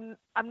know. I'm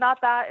not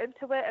that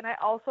into it. And I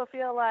also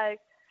feel like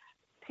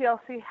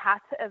TLC had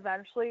to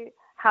eventually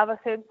have a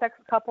same-sex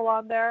couple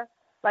on there.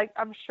 Like,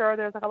 I'm sure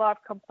there's like a lot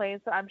of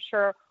complaints, and I'm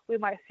sure we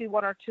might see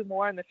one or two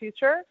more in the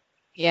future.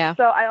 Yeah.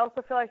 So I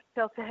also feel like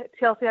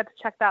TLC had to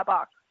check that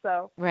box.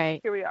 So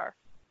right. Here we are.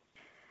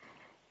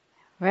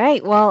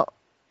 Right. Well,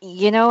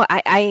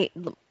 I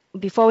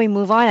before we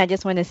move on, I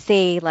just want to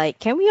say, like,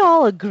 can we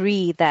all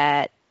agree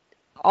that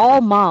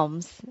all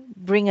moms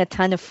bring a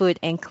ton of food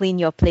and clean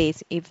your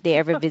place if they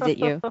ever visit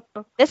you?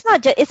 It's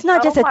not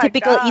just a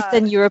typical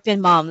Eastern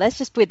European mom. Let's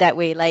just put it that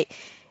way. Like,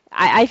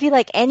 I feel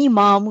like any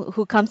mom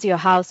who comes to your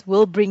house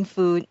will bring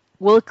food,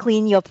 will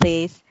clean your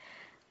place.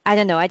 I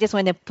don't know. I just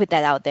want to put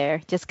that out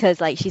there, just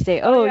because, like, she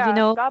say,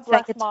 it's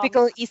like a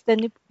typical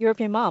Eastern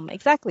European mom.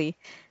 Exactly.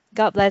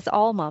 God bless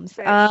all moms.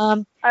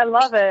 I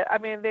love it. I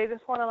mean, they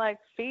just want to like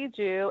feed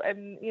you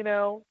and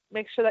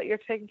make sure that you're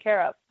taken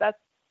care of.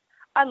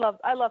 I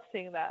love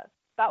seeing that.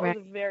 That was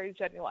very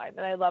genuine,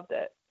 and I loved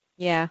it.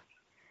 Yeah.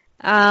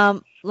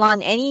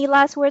 Lon, any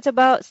last words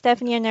about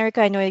Stephanie and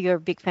Erica? I know you're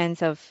big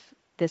fans of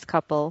this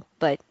couple,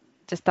 but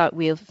just thought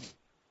we'll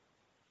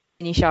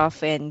finish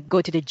off and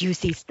go to the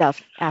juicy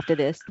stuff after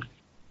this.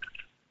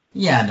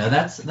 Yeah, no,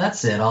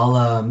 that's it.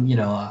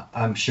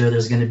 I'm sure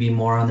there's going to be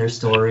more on their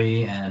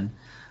story, and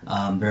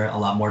there's a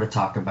lot more to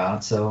talk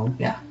about. So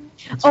yeah,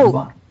 let's move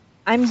on.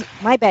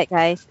 My bad,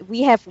 guys.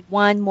 We have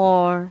one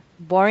more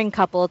boring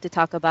couple to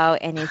talk about,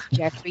 and it's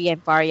Jeffrey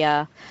and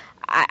Varya.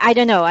 I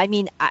don't know. I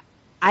mean,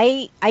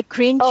 I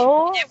cringe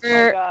Oh my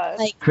whenever god.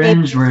 like they say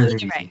the right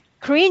Cringeworthy.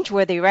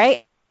 cringe-worthy,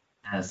 right?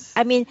 Yes.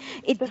 I mean,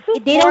 This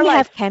is they more don't like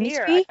have fear.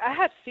 chemistry, I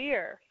had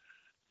fear.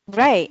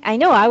 right? I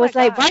know. Oh I my was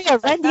like, god. Varya,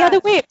 Like run the other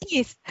that. way,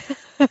 please.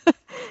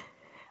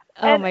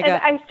 Oh my And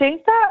God. I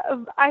think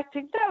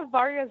that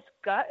Varya's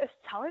gut is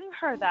telling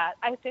her that.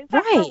 I think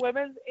that her Right.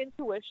 women's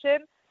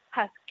intuition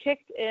has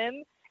kicked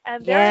in,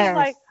 and there is Yes.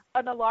 like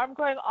an alarm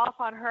going off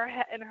on her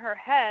in her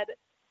head,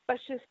 but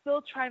she's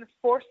still trying to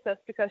force this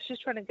because she's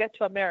trying to get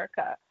to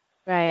America.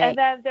 And Right.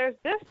 then there's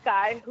this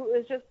guy who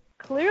is just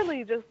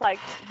clearly just like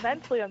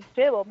mentally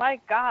unstable. My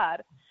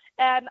God.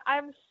 And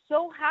I'm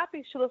so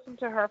happy she listened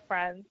to her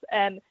friends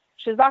and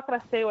she's not going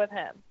to stay with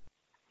him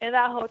in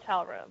that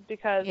hotel room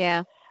because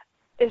Yeah.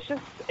 it's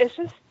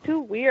just too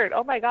weird.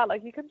 Oh my God.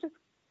 Like you can just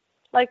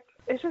like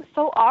it's just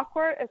so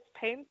awkward. It's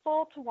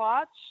painful to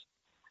watch.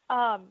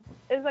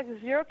 It's like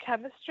zero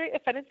chemistry.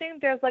 If anything,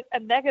 there's like a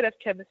negative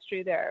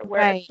chemistry there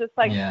where it's Right. just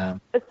like Yeah.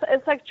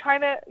 it's like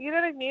trying to, you know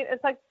what I mean?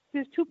 It's like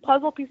these two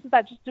puzzle pieces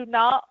that just do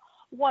not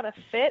want to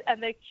fit,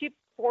 and they keep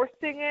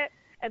forcing it,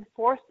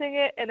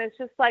 and it's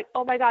just like,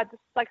 oh my God,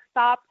 just like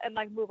stop and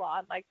like move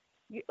on. Like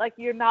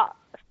you're not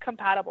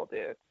compatible,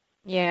 dude.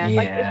 Yeah.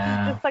 Like it's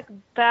Yeah. just like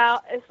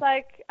that. It's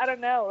like I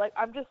don't know. Like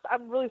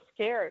I'm really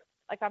scared.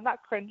 Like I'm not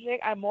cringing.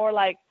 I'm more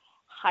like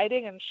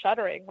hiding and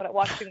shuddering when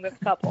watching this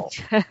couple.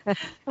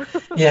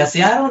 Yeah,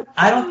 see,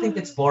 I don't think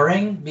it's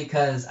boring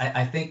because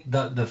I think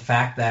the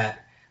fact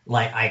that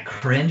like I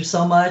cringe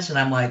so much and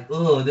I'm like,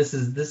 oh, this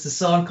is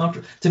so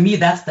uncomfortable. To me,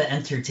 that's the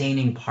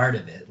entertaining part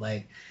of it.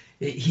 Like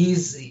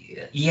he's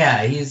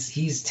yeah,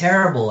 he's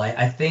terrible.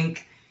 I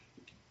think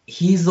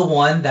he's the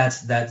one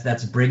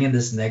that's bringing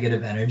this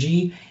negative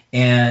energy,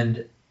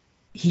 and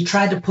he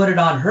tried to put it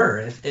on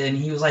her, and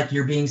he was like,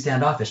 "You're being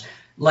standoffish."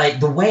 Like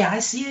the way I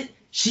see it,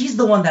 she's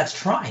the one that's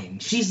trying.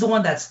 She's the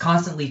one that's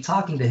constantly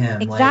talking to him,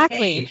 like,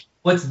 Exactly. "Hey,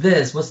 what's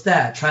this? What's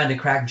that?" Trying to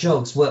crack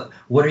jokes. What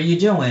are you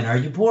doing? Are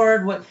you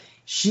bored? What?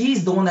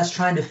 She's the one that's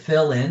trying to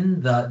fill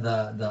in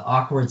the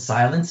awkward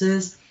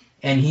silences,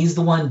 and he's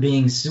the one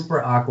being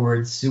super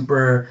awkward,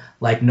 super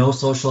like no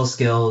social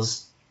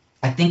skills.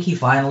 I think he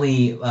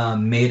finally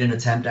made an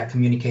attempt at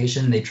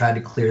communication. They tried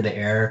to clear the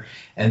air,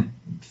 and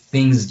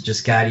things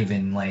just got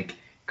even like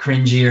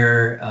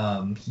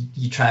cringier.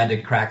 He tried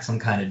to crack some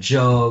kind of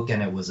joke,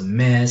 and it was a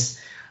miss.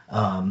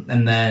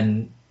 And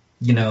then,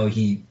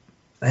 he,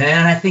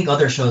 and I think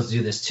other shows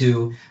do this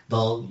too.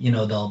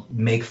 They'll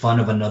make fun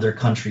of another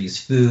country's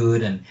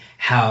food and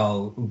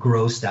how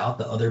grossed out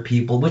the other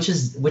people, which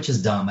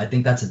is dumb. I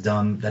think that's a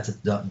dumb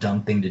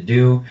thing to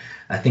do.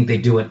 I think they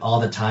do it all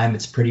the time.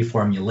 It's pretty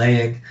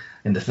formulaic.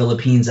 In the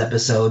Philippines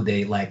episode,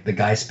 they like the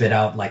guy spit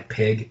out like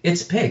pig.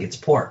 It's pig. It's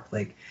pork.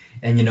 Like,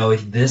 and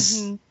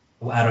this, Hmm.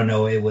 I don't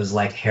know. It was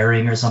like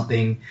herring or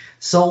something.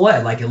 So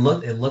what? Like it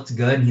looked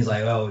good, and he's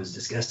like, oh, it was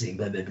disgusting.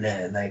 Blah blah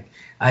blah. Like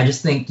I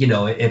just think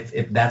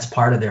if that's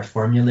part of their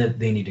formula,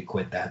 they need to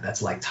quit that.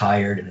 That's like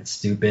tired and it's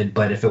stupid.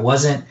 But if it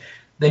wasn't,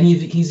 then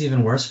he's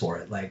even worse for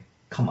it. Like,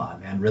 come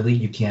on, man. Really,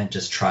 you can't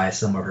just try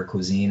some of her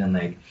cuisine and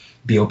like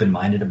be open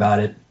minded about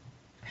it.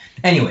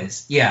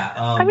 Anyways, yeah.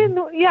 I mean,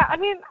 yeah. I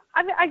mean,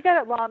 I get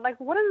it, Ron. Like,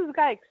 what is this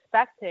guy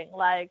expecting?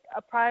 Like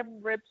a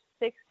prime rib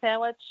steak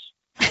sandwich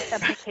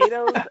and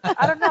potatoes?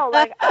 I don't know.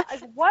 Like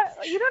what?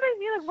 You know what I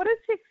mean? Like, what does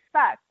he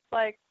expect?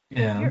 Like,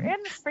 Yeah. you're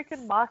in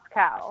freaking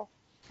Moscow.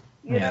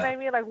 You know what I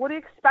mean? Like, what do you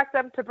expect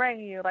them to bring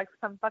you? Like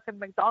some fucking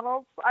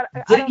McDonald's? I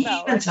Didn't don't he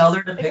know. even Like, tell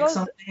her to it pick goes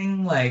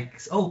something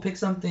like, oh, pick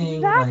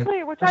something like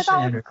exactly, which I thought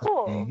Russian was or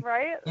cool, something?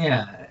 right?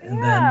 Yeah, and then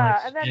like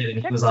Yeah, and then shit, he and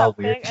he picked was all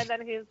weird. something, and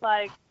then he's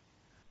like,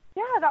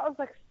 "Yeah, that was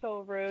like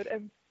so rude,"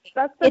 and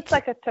that's just It's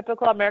like a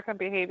typical American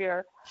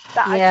behavior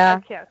that I yeah.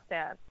 can't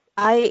stand.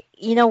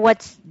 You know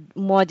what's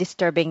more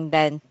disturbing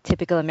than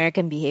typical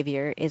American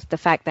behavior is the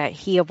fact that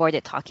he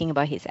avoided talking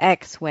about his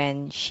ex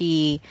when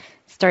she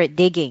started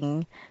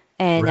digging,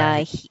 and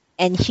Right.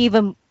 and she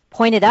even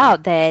pointed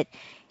out that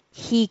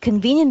he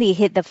conveniently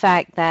hid the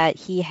fact that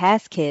he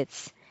has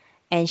kids,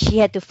 and she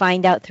had to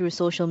find out through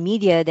social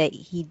media that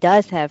he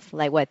does have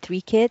like what, 3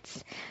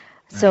 kids.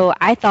 Right. So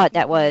I thought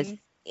that was,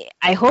 Hmm.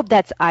 I hope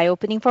that's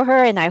eye-opening for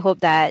her, and I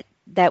hope that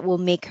that will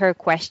make her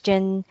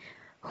question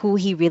who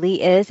he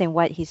really is and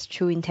what his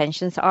true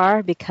intentions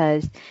are,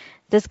 because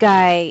this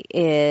guy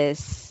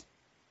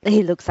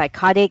he looks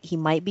psychotic. He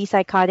might be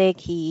psychotic.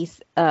 He's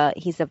a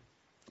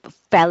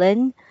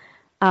felon.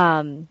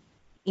 Um,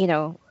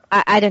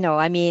 I don't know.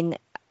 I mean,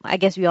 I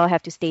guess we all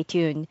have to stay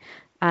tuned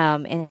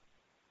and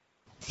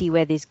see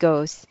where this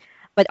goes.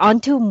 But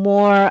on to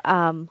more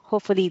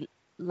hopefully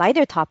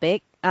lighter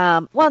topic.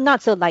 Well,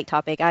 not so light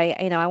topic.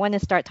 I want to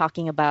start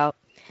talking about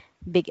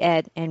Big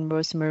Ed and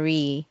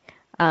Rosemary.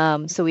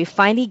 So we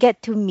finally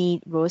get to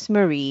meet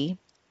Rosemary.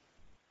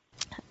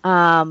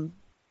 Um,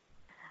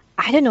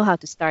 I don't know how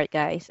to start,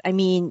 guys. I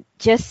mean,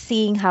 just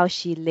seeing how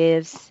she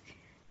lives,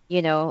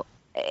 you know,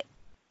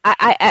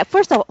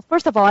 first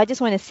of all, I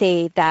just want to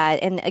say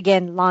that, and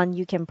again, Lon,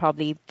 you can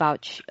probably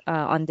vouch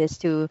on this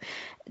too.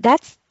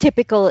 That's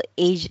typical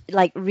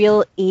like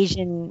real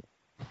Asian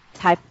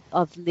type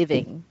of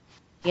living.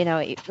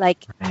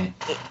 Like Right.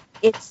 it,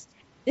 it's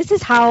this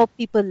is how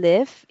people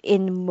live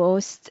in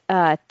most,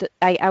 I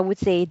would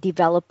say,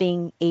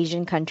 developing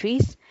Asian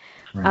countries.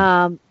 Right.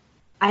 Um,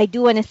 I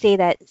do want to say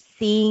that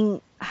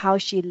seeing how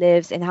she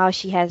lives and how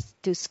she has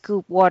to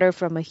scoop water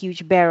from a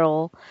huge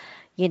barrel,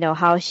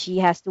 how she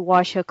has to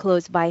wash her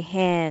clothes by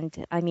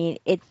hand. I mean,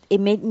 it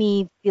made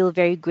me feel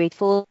very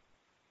grateful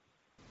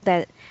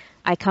that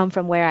I come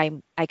from where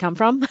I come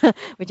from,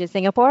 which is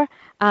Singapore.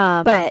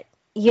 But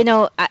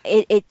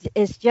it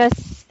is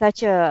just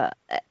such a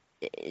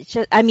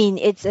I mean,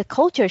 it's a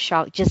culture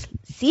shock just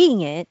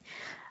seeing it.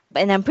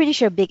 And I'm pretty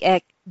sure Big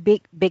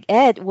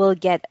Ed will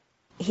get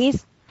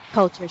his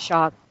culture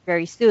shock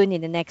very soon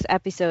in the next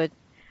episode.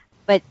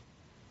 But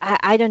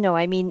I don't know.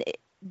 I mean,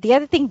 the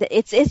other thing that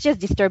it's just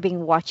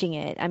disturbing watching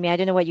it. I mean, I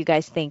don't know what you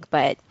guys think,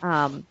 but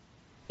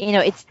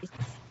it's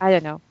I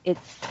don't know.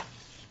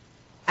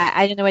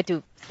 I don't know where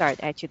to start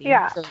actually.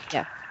 Yeah. So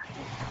yeah.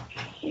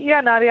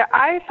 Yeah, Nadia,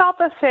 I felt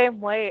the same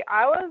way.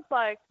 I was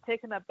like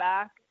taken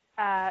aback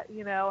at,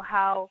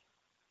 how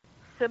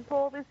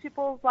simple these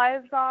people's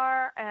lives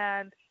are,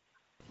 and,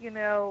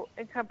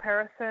 in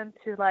comparison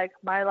to like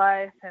my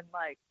life and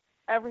like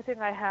everything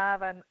I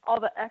have and all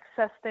the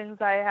excess things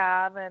I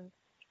have and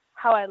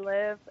how I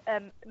live.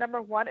 And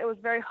number one, it was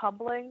very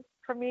humbling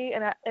for me,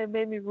 and it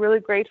made me really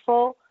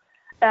grateful.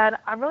 And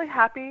I'm really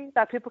happy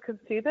that people can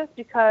see this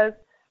because,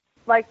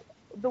 like,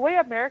 the way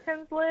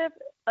Americans live,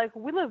 like,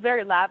 we live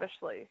very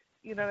lavishly.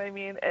 You know what I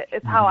mean?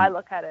 It's how I Mhm.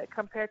 look at it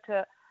compared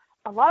to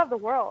a lot of the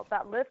world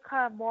that live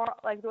kind of more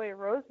like the way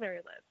Rosemary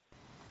lives.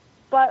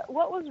 But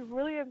what was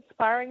really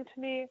inspiring to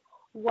me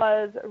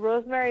was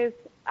Rosemary's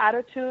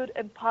attitude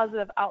and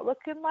positive outlook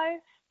in life.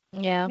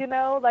 Yeah.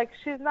 Like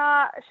she's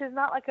not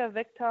like a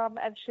victim,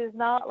 and she's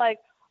not like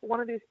one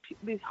of these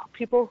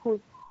people whose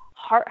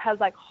heart has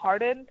like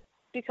hardened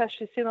because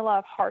she's seen a lot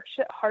of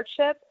hardship.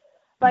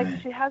 Like,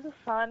 Right. she has a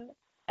son,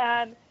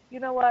 and you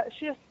know what,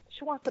 she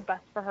wants the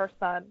best for her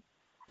son.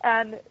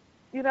 And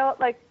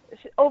like,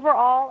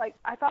 overall, like,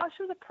 I thought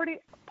she was a pretty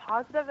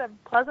positive and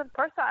pleasant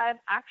person. I'm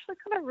actually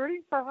kind of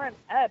rooting for her and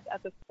Ed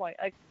at this point.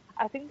 Like,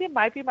 I think they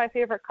might be my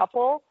favorite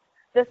couple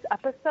this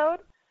episode.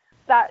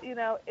 That,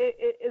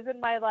 it is in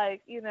my,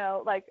 like,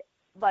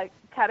 like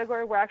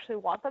category where I actually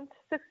want them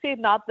to succeed,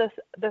 not the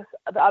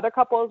other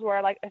couples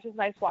where, like, it's just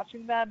nice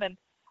watching them and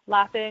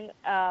laughing,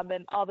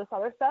 and all this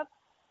other stuff.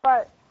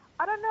 But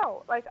I don't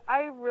know, like,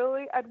 I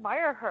really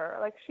admire her.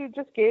 Like, she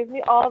just gave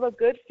me all the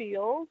good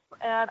feels,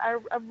 and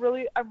I'm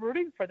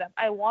rooting for them.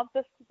 I want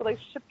this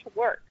relationship to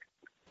work.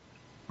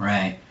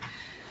 Right.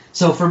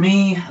 So for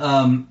me,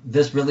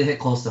 this really hit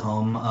close to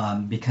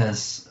home,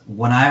 because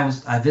when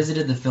I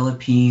visited the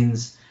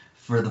Philippines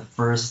for the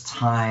first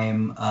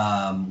time,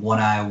 when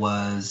I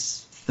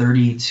was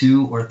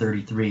 32 or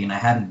 33, and I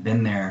hadn't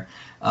been there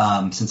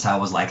since I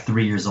was like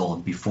 3 years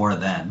old before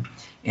then.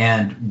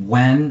 And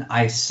when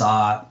I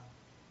saw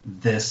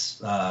the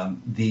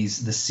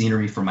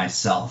scenery for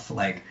myself,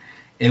 like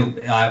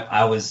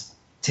I was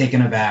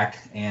taken aback.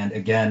 And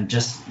again,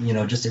 just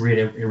to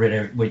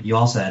reiterate what you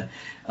all said,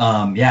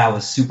 yeah, I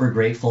was super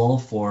grateful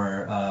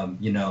for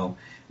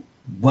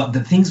what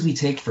the things we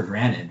take for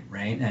granted,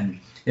 right? And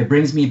it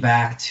brings me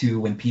back to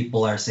when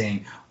people are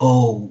saying,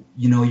 "Oh,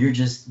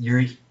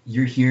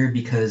 you're here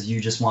because you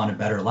just want a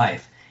better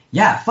life."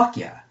 Yeah, fuck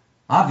yeah.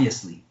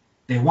 Obviously,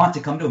 they want to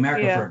come to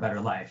America for Yeah. a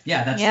better life.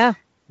 Yeah, Yeah.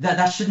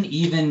 that shouldn't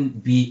even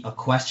be a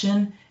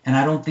question, and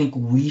I don't think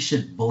we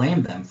should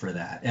blame them for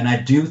that. And I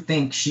do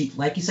think she,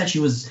 like you said,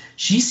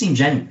 she seemed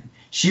genuine.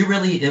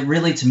 It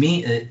really, to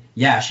me,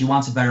 yeah, she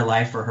wants a better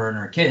life for her and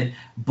her kid,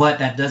 but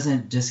that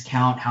doesn't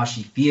discount how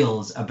she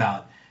feels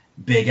about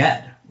Big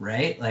Ed,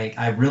 right? Like,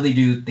 I really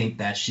do think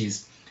that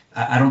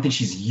I don't think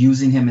she's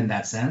using him in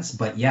that sense,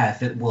 but yeah,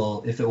 if it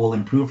will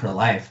improve her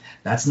life,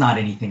 that's not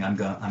anything I'm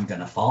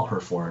gonna fault her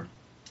for.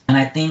 And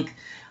I think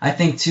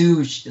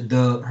too,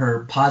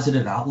 her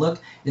positive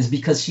outlook is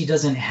because she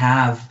doesn't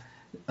have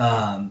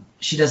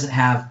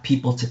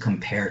people to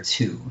compare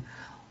to.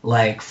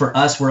 Like, for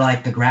us, we're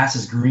like, the grass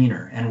is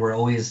greener, and we're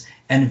always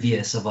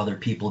envious of other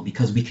people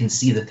because we can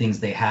see the things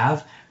they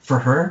have. For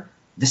her,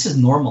 this is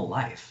normal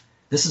life.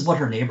 This is what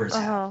her neighbors Uh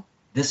have. huh.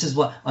 This is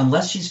what,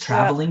 unless she's Yep.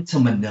 traveling to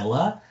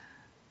Manila,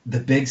 the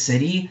big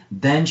city,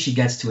 then she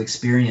gets to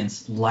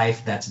experience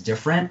life that's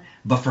different.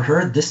 But for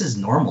her, this is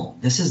normal.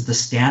 This is the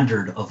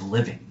standard of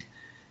living,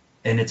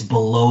 and it's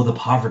below the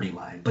poverty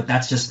line. But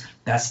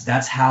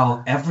that's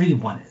how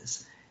everyone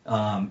is,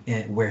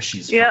 where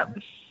she's from. Yep.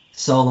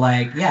 So,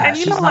 like, yeah, And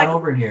she's not like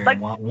over here like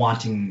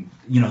wanting,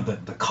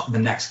 the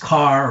next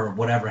car or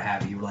whatever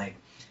have you. Like,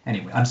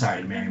 anyway, I'm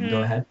sorry, Miriam, go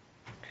mhm. ahead.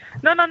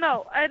 No, no,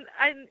 no. And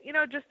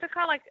just to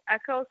kind of like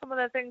echo some of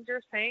the things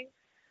you're saying,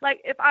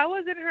 like, if I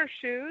was in her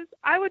shoes,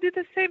 I would do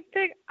the same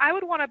thing. I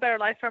would want a better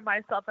life for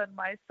myself and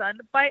my son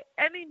by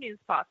any means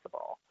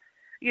possible.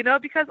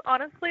 Because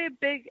honestly,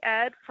 Big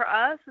Ed for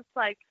us, it's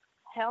like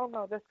hell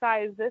no, this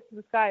guy is this, and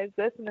this guy is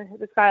this, and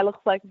this guy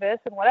looks like this,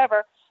 and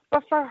whatever.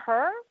 But for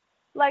her,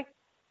 like,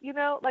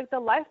 like the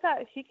life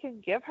that he can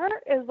give her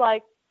is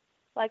like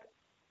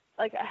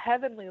a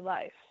heavenly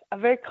life, a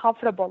very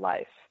comfortable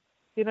life.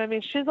 You know what I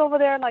mean? She's over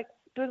there like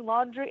doing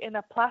laundry in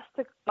a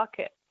plastic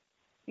bucket.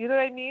 You know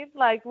what I mean?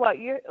 Like what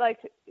you like?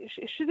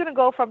 She's gonna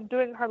go from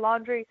doing her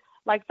laundry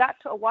like that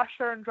to a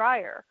washer and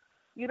dryer.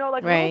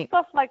 Like little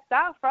stuff like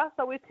that for us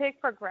that we take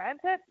for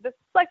granted. This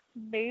is like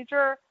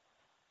major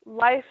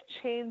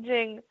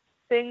life-changing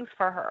things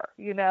for her.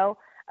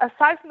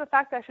 Aside from the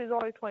fact that she's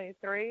only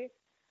 23.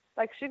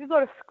 Like, she could go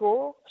to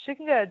school, she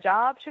can get a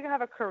job, she can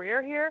have a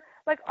career here.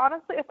 Like,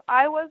 honestly, if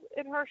I was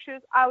in her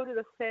shoes, I would do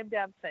the same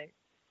damn thing.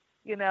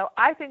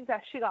 I think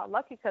that she got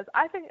lucky because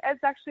I think Ed's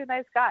actually a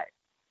nice guy.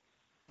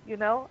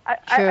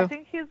 I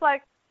think he's,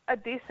 like, a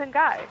decent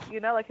guy.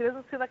 Like, he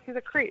doesn't seem like he's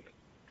a creep.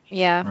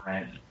 Yeah.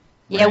 Right.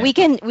 Yeah, we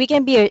can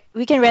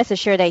rest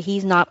assured that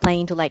he's not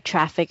planning to, like,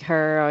 traffic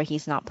her, or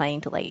he's not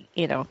planning to, like,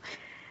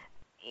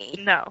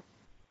 No.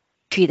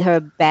 treat her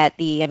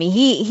badly. I mean,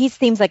 he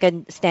seems like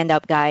a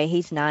stand-up guy.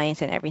 He's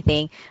nice and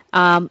everything.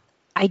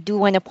 I do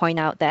want to point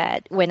out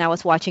that when I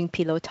was watching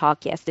Pillow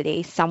Talk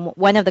yesterday,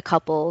 one of the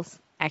couples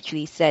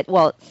actually said,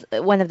 well,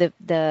 one of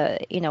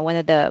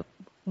the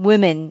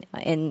women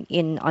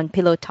on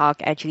Pillow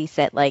Talk actually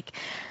said, like,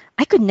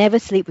 I could never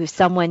sleep with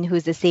someone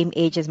who's the same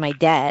age as my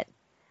dad.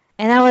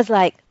 And I was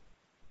like,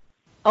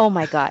 oh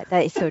my God,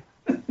 that is so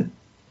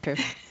true.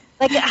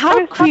 Like,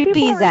 how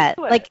creepy is that?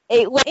 Like,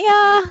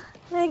 yeah.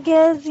 I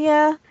guess,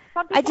 yeah.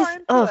 Some people are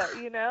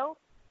into it,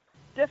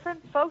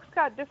 Different folks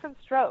got different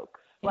strokes.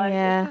 Like,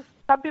 it's just,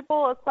 some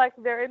people, it's like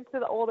they're into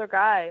the older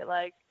guy.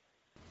 Like,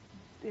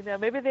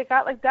 maybe they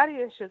got, like, daddy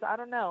issues. I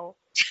don't know.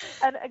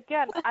 And,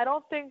 again, I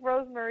don't think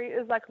Rosemary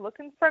is, like,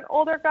 looking for an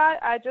older guy.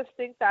 I just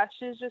think that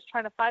she's just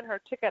trying to find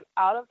her ticket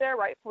out of there,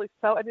 rightfully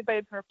so. Anybody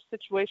in her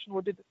situation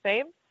would do the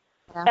same.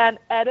 Yeah.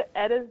 And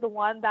Ed is the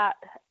one that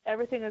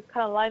everything is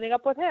kind of lining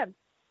up with him.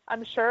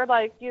 I'm sure,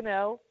 like, in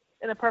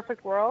a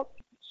perfect world,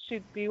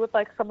 she'd be with,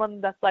 like,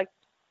 someone that's, like,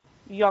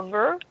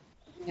 younger,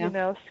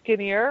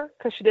 skinnier,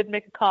 because she did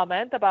make a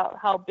comment about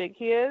how big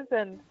he is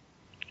and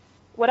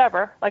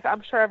whatever. Like,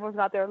 I'm sure everyone's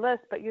got their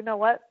list, but you know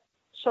what?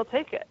 She'll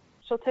take it.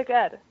 She'll take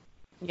Ed.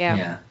 Yeah.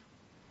 Yeah.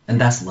 And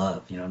that's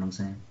love, you know what I'm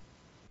saying?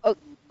 Oh,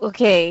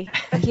 okay.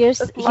 Here's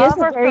love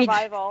a or very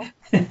survival.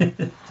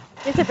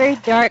 Here's a very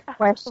dark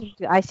question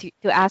to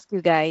ask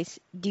you guys.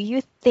 Do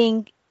you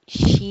think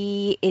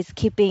she is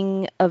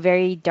keeping a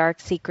very dark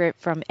secret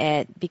from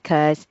Ed?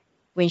 Because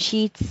when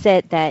she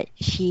said that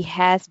she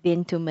has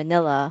been to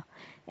Manila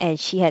and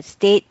she had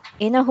stayed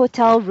in a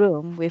hotel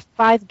room with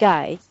 5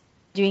 guys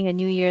during a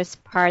New Year's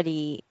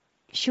party,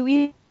 should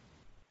we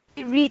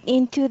read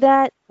into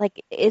that?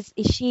 Like, is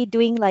she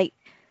doing, like,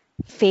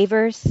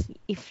 favors,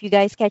 if you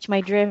guys catch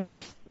my drift?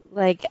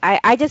 Like,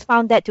 I just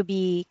found that to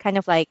be kind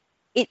of like,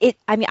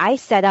 I mean, I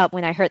set up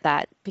when I heard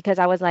that because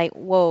I was like,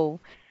 whoa,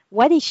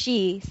 what is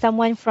she,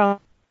 someone from,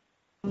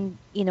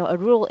 a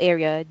rural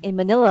area in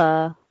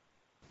Manila,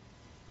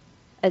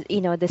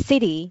 the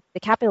city, the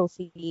capital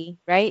city,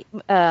 right?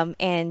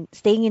 And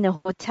staying in a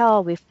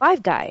hotel with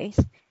 5 guys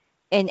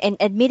and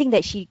admitting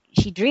that she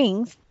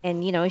drinks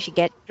and, she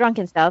get drunk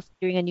and stuff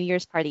during a New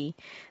Year's party.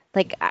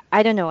 Like,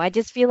 I don't know. I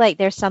just feel like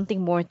there's something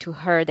more to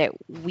her that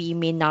we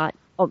may not,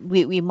 or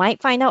we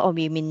might find out, or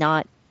we may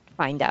not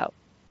find out.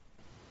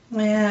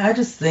 Yeah, I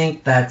just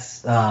think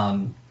that's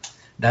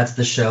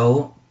the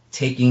show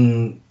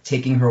taking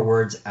her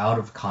words out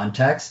of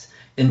context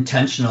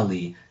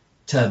intentionally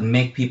to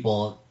make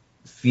people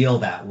feel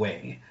that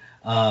way.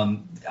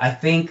 I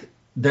think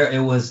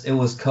it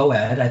was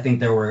co-ed. I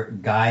think there were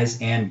guys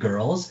and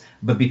girls,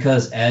 but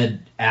because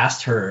Ed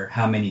asked her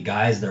how many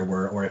guys there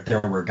were or if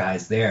there were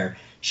guys there,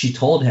 she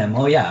told him,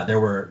 "Oh yeah, there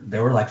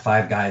were like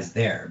 5 guys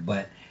there,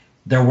 but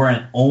there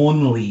weren't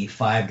only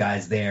 5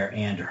 guys there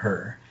and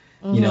her."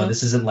 Mm-hmm.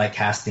 This isn't like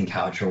Casting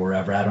Couch or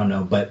wherever, I don't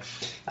know, but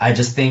I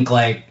just think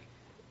like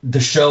the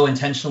show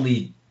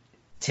intentionally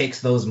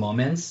takes those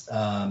moments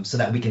so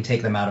that we can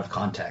take them out of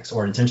context,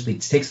 or intentionally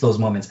takes those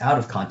moments out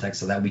of context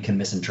so that we can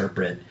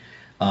misinterpret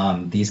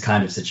these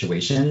kind of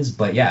situations.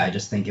 But yeah, I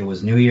just think it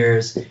was New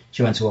Year's.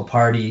 She went to a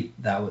party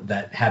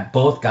that had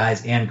both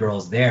guys and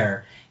girls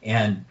there,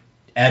 and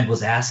Ed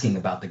was asking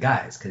about the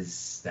guys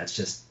because that's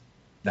just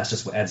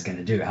what Ed's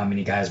gonna do. How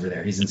many guys were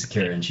there? He's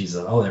insecure, and she's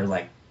like, oh, there were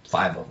like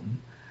 5 of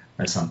them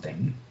or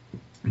something.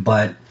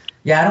 But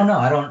yeah, I don't know.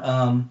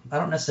 I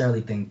don't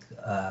necessarily think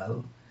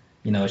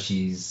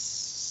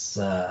she's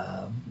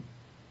a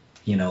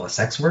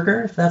sex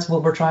worker, if that's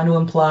what we're trying to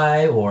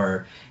imply,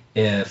 or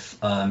if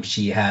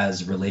she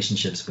has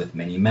relationships with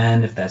many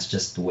men, if that's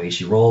just the way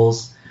she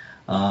rolls.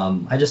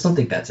 I just don't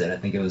think that's it. I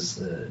think it was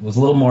a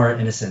little more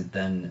innocent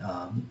than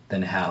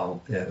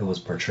how it was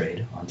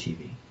portrayed on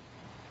TV.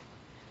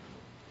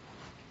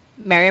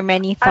 Mary,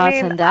 any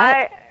thoughts on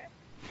that?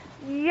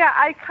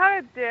 I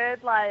kind of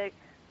did, like,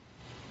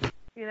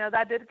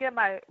 that did get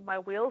my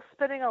wheels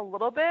spinning a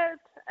little bit,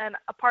 and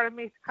a part of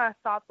me kind of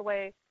thought the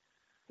way,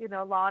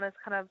 Lon is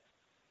kind of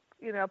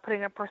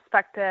putting in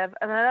perspective.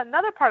 And then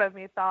another part of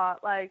me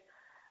thought, like,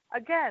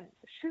 again,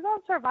 she's on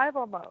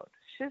survival mode.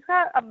 She's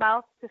got a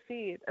mouth to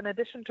feed in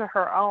addition to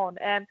her own.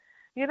 And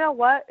you know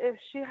what? If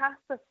she has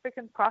to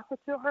freaking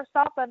prostitute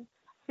herself, then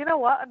you know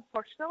what?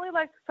 Unfortunately,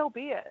 like, so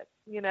be it.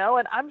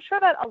 And I'm sure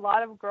that a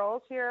lot of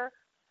girls here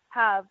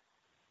have,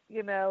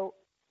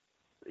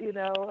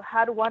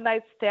 had one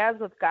night stands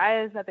with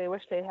guys that they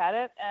wish they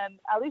hadn't, and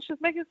at least she's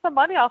making some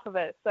money off of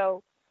it.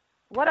 So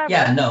whatever.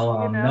 Yeah,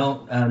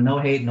 no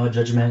hate, no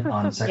judgment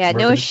on sex Yeah,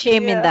 no workers.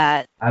 shame in Yeah.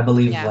 that. I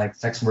believe Yeah. like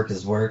sex work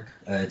is work.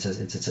 It's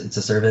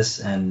a service,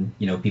 and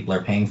people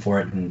are paying for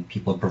it, and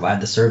people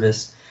provide the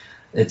service.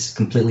 It's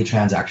completely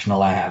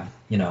transactional. I have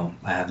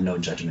no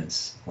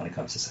judgments when it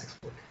comes to sex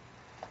work.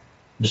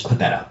 Just put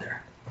that out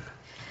there.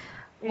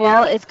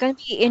 Well, it's going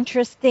to be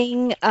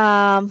interesting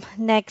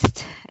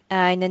next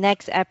in the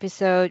next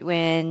episode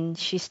when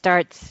she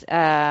starts,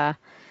 I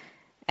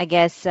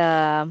guess,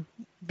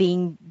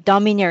 being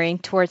domineering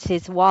towards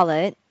his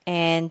wallet.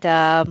 And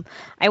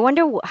I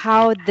wonder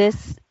how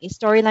this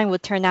storyline will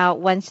turn out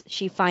once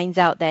she finds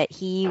out that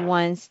he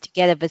wants to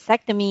get a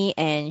vasectomy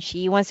and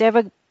she wants to have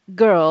a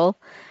girl.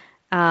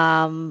 A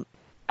girl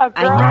or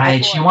a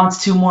Right, boy? she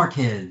wants 2 more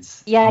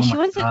kids. Yeah, Oh she my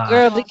wants a God.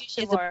 girl Wants because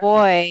two she's a more.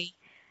 boy.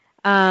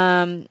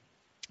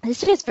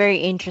 It's just very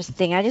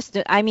interesting.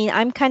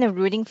 I'm kind of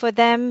rooting for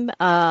them.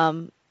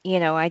 I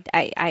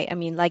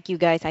mean, like you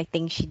guys, I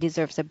think she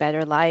deserves a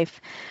better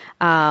life.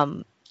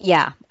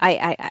 Yeah,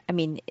 I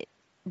mean,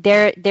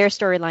 their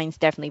storyline is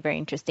definitely very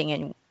interesting,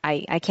 and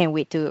I can't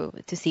wait to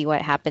see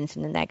what happens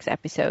in the next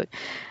episode.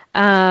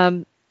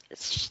 So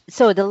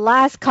the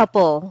last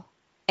couple,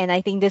 and I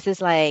think this is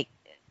like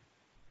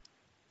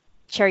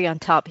cherry on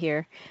top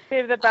here.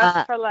 Save the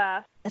best for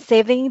last.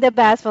 Saving the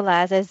best for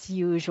last as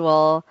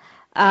usual.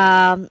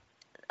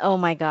 Oh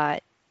my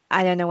God.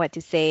 I don't know what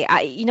to say.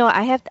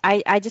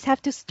 I just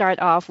have to start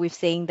off with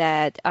saying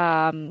that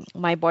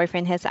my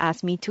boyfriend has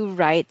asked me to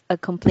write a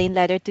complaint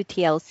letter to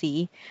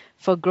TLC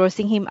for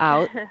grossing him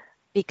out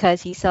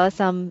because he saw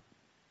some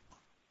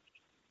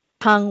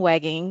tongue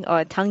wagging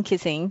or tongue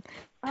kissing,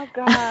 Oh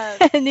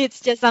God. and it's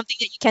just something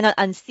that you cannot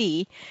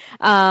unsee.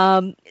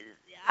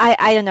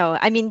 I don't know.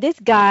 I mean, this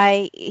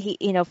guy,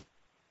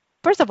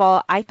 first of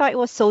all, I thought it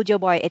was Soulja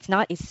Boy. It's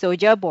not. It's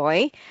Soulja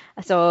Boy.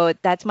 So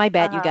that's my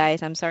bad, you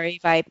guys. I'm sorry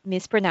if I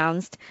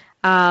mispronounced.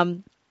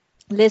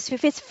 Lives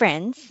with his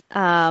friends.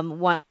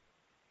 One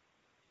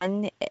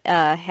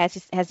has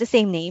the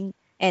same name,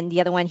 and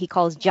the other one he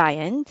calls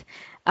Giant.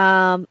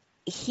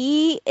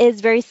 He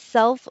is very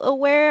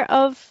self-aware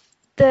of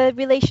the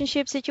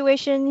relationship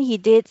situation. He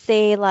did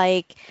say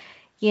like,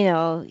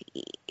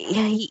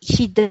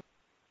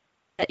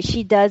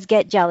 she does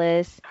get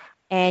jealous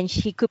and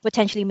she could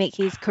potentially make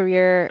his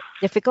career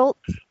difficult.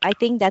 I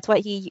think that's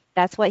what he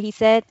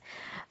said.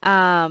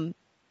 I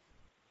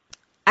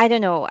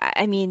don't know.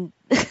 I mean,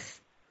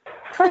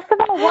 First of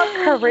all, what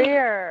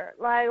career?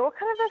 Like, what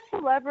kind of a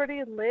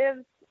celebrity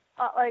lives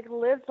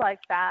like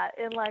that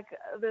in like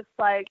this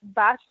like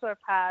bachelor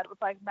pad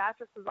with like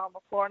mattresses on the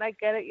floor? And I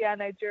get it, yeah,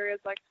 Nigeria is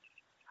like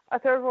a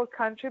third world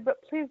country, but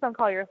please don't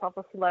call yourself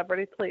a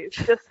celebrity. Please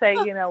just say,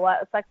 you know what?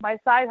 It's like my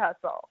side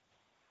hustle.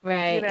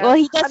 right. Well,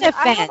 he does have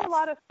I fans. have a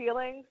lot of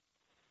feelings.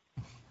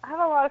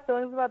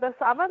 About this.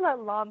 So I'm gonna let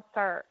Lon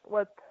start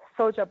with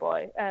Soulja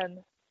Boy and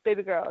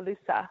baby girl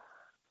Lisa.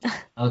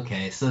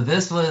 Okay, so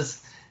this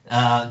was,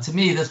 to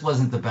me, this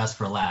wasn't the best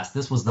for last.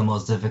 This was the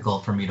most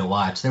difficult for me to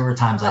watch. There were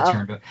times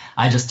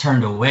I just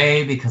turned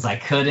away because I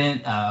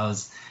couldn't. I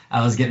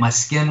was getting, my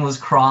skin was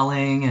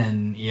crawling,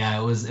 and yeah,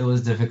 it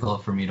was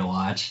difficult for me to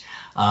watch.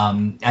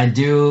 I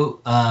do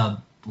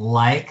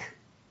like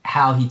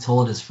how he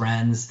told his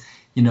friends,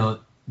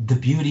 the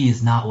beauty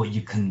is not what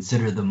you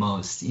consider the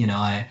most.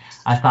 I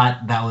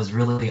thought that was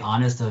really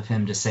honest of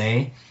him to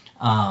say.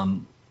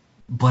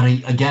 But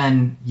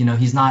again,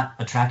 he's not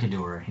attracted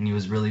to her, and he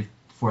was really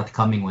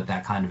forthcoming with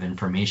that kind of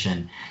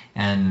information.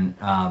 And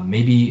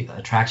maybe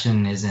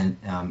attraction isn't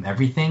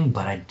everything,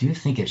 but I do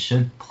think it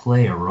should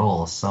play a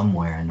role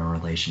somewhere in a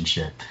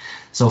relationship.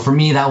 So for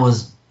me, that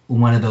was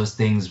one of those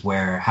things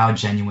where how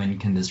genuine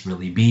can this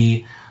really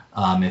be?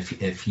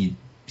 If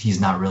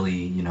he's not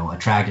really,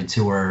 attracted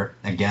to her.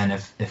 Again,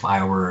 if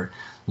I were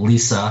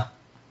Lisa,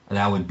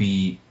 that would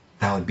be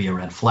a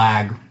red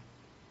flag.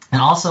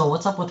 And also,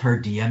 what's up with her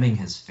DMing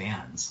his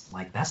fans?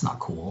 Like, that's not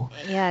cool.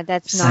 Yeah,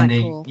 that's not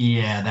cool.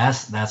 Yeah,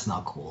 that's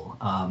not cool.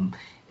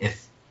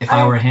 If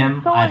I were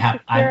him, so I'd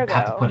have insecure,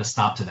 to put a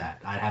stop to that.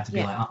 I'd have to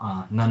be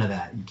like, none of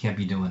that. You can't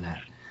be doing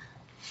that.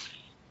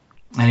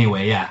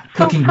 Anyway, yeah,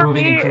 cooking,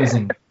 grooving, and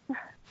cruising.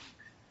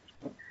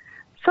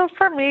 So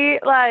for me,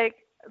 like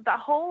the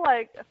whole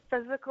like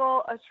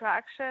physical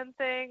attraction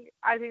thing,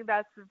 I think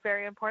that's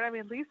very important. I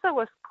mean, Lisa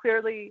was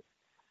clearly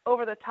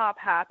over the top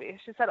happy.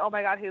 She said, "Oh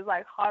my God, he's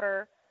like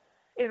hotter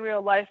in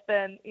real life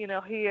than he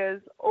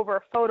is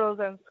over photos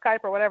and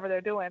Skype or whatever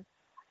they're doing."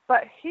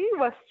 But he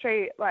was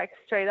straight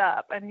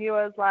up, and he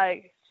was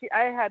like,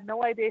 I had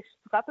no idea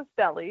she's got this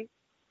belly,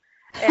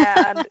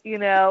 and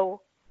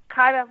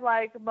kind of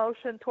like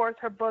motion towards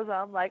her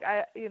bosom, like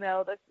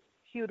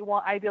he would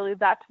want ideally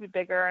that to be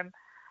bigger. And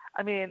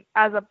I mean,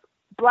 as a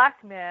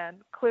black man,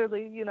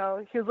 clearly, he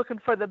was looking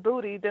for the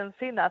booty, didn't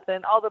see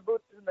nothing. All the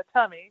booty's in the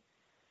tummy.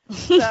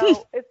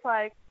 So it's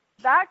like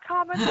that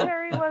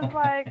commentary was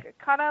like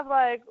kind of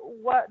like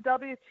what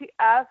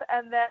WTF,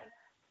 and then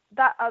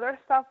that other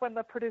stuff when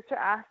the producer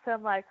asked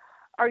him like,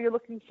 "Are you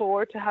looking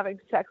forward to having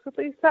sex with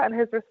Lisa?" and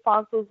his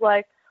response was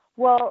like,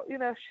 "Well,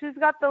 she's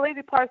got the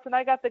lady parts and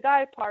I got the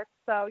guy parts,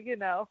 so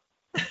Yeah,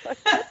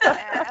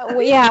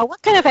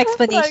 what kind of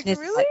explanation is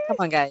really? like? Come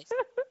on, guys.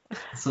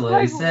 That's what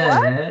I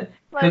said, man.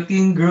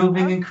 Cooking,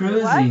 grooving, and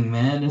cruising,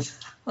 man. It's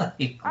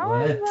like, I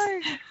what? was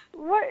like,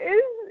 what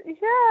is?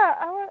 Yeah.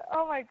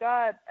 Oh my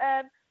god.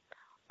 And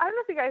I don't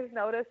know if you guys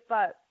noticed,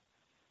 but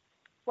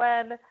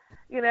when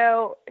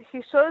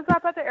he shows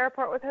up at the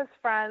airport with his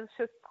friends,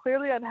 she's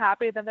clearly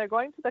unhappy. Then they're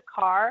going to the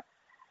car,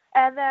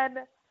 and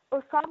then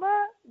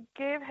Osama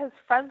gave his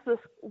friends this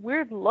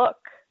weird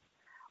look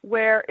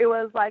where it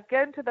was like,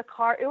 get into the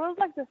car. It was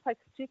like this like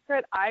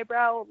secret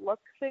eyebrow look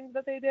thing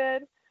that they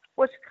did,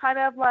 which kind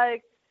of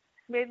like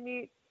made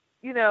me,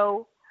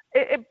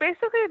 it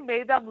basically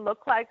made them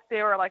look like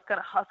they were like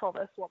gonna hustle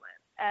this woman,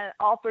 and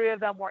all three of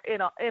them were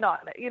in on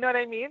it. You know what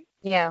I mean?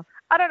 Yeah.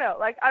 I don't know.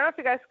 Like, I don't know if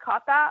you guys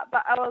caught that,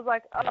 but I was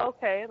like, oh,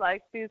 okay,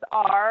 like these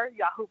are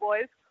Yahoo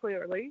boys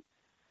clearly.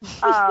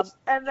 And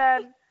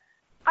then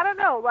I don't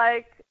know,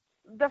 like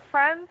the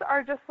friends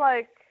are just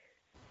like,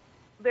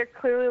 they're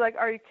clearly like,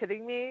 are you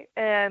kidding me?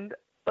 And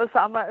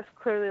Osama is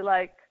clearly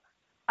like,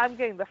 I'm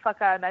getting the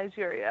fuck out of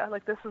Nigeria.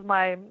 Like, this is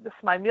my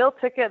meal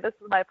ticket. This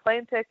is my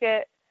plane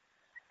ticket.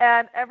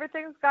 And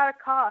everything's got a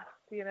cost,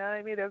 you know what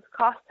I mean? There's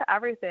cost to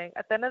everything.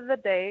 At the end of the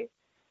day,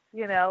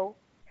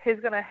 he's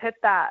going to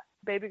hit that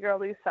baby girl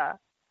Lisa,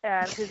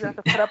 and he's going to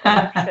have to put up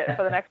with that shit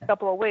for the next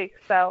couple of weeks.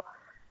 So,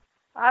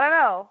 I don't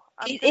know.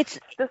 This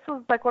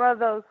was like one of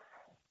those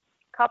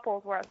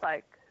couples where it's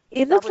like,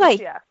 it looks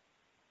like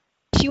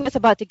she was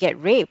about to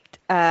get raped.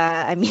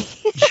 I mean,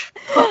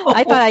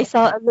 I thought I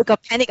saw a look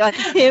of panic on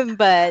him,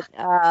 but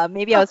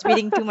maybe I was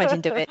reading too much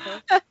into it.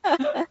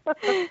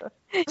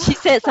 She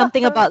said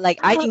something about like,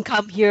 I didn't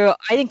come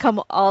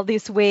all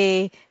this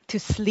way to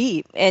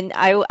sleep, and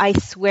I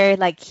swear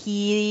like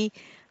his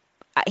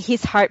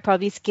heart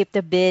probably skipped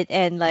a bit,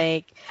 and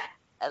like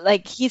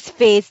his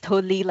face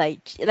totally like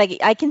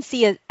I can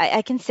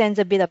sense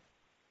a bit of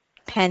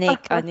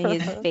panic on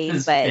his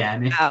face, but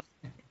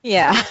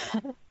yeah.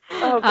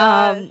 Oh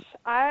gosh,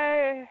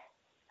 that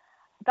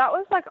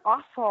was like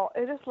awful.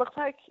 It just looked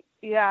like,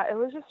 it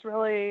was just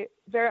really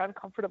very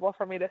uncomfortable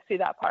for me to see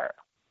that part.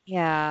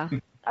 Yeah.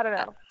 I don't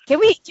know. Can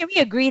we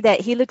agree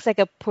that he looks like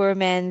a poor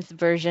man's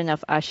version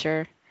of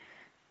Usher?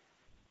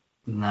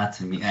 Not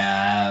to me.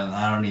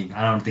 I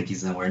don't think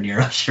he's nowhere near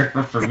Usher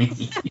for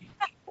me.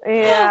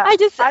 Yeah. I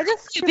just a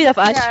bit of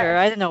Usher.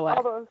 I don't know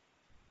why.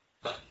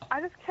 I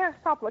just can't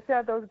stop looking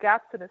at those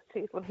gaps in his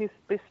teeth when he's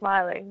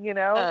smiling, Oh my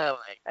God.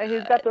 And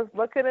he's got this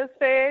look in his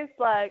face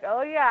like,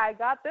 oh yeah, I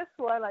got this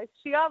one. Like,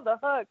 she on the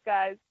hook,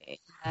 guys.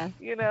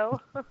 Yeah. All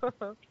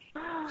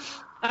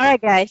right,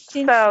 guys.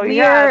 Since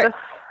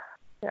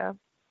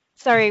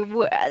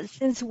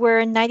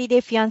we're 90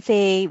 Day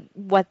Fiance,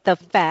 what the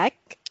fuck,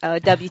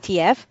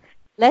 WTF,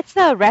 let's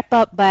wrap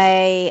up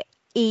by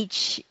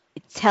each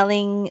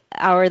telling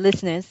our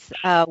listeners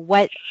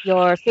what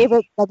your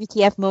favorite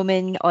WTF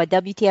moment or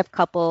WTF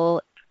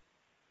couple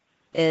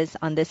is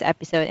on this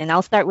episode. And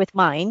I'll start with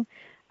mine.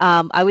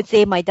 I would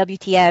say my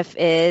WTF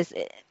is,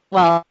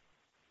 well,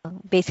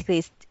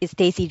 basically is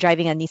Stacey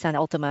driving a Nissan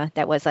Altima.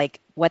 That was like,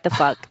 what the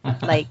fuck?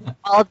 Like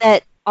all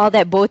that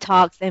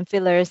Botox and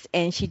fillers,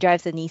 and she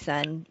drives a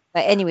Nissan.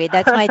 But anyway,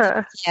 that's my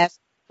WTF.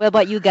 What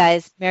about you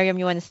guys? Miriam,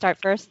 you want to start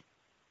first?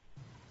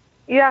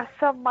 Yeah,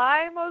 so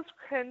my most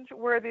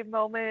cringe-worthy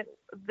moment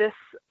this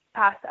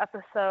past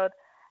episode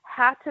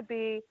had to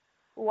be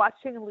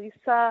watching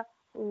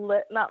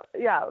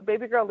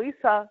baby girl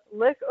Lisa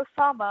lick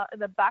Osama in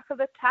the back of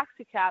the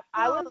taxi cab.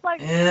 I was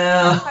like,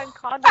 find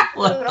condoms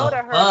to throw to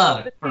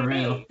her with the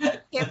TV.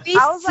 Can we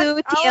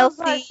sue TLC? I was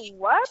like,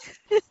 what?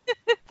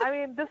 I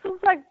mean, this was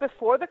like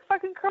before the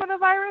fucking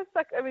coronavirus.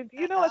 Like, I mean, do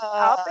you know what's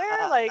out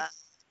there? Like,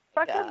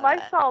 fucking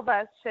Lysol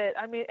that shit.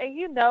 I mean,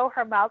 and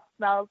her mouth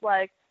smells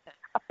like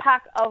a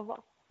pack of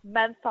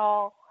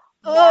menthol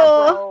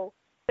Marlboro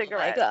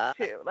cigarettes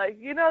too. Like,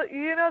 you know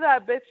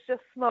that bitch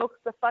just smokes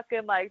the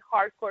fucking like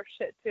hardcore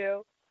shit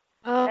too.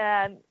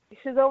 And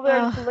she's over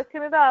there just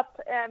licking it up,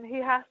 and he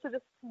has to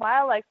just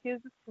smile, like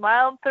he's just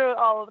smiling through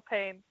all of the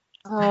pain.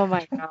 Oh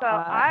my God.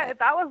 So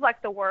that was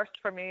like the worst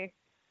for me.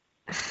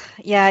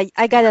 Yeah,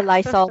 I gotta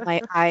Lysol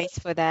my eyes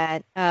for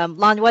that.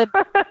 Lon, what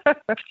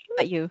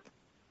about you?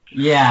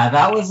 Yeah,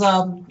 that was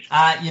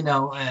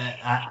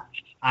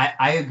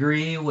I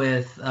agree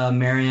with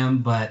Miriam,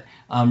 but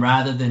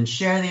rather than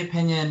share the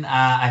opinion,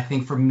 I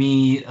think for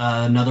me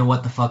another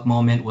what the fuck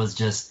moment was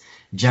just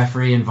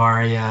Jeffrey and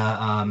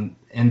Varia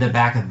in the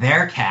back of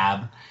their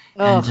cab,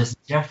 and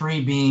just Jeffrey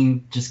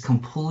being just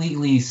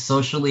completely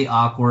socially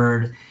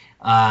awkward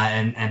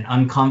and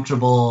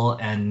uncomfortable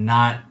and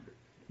not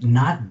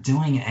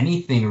doing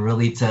anything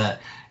really to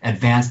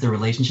advance the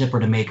relationship or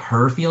to make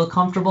her feel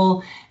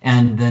comfortable,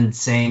 and then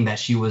saying that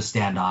she was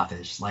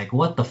standoffish. Like,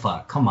 what the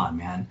fuck? Come on,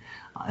 man.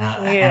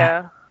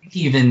 Yeah.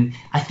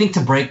 I think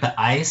to break the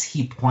ice,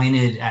 he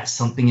pointed at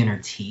something in her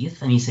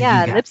teeth, and he said,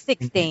 Yeah, "You got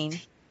lipstick stain.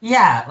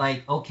 Yeah,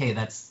 like, okay,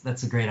 that's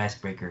a great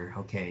icebreaker.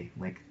 Okay,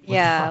 like, what the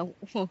Yeah.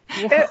 fuck?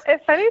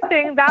 If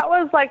anything, that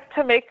was like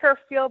to make her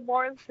feel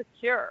more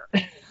insecure.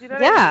 You know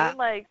what Yeah. I mean?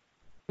 Like,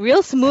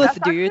 Real smooth, that's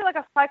actually dude. like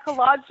a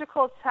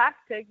psychological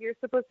tactic you're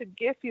supposed to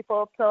give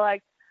people to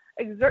like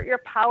exert your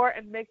power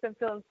and make them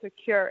feel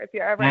insecure if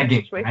you're ever in a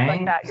Nagging, situation like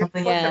right? that. You're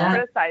Something supposed like to that.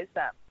 criticize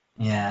them.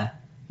 Yeah,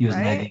 he was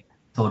Right? nagging.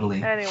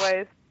 Totally.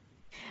 Anyways,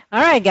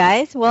 All right,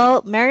 guys.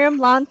 Well, Miriam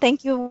Lon,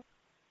 thank you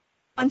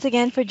once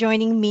again for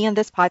joining me on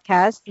this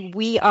podcast.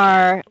 We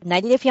are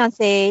 90 Day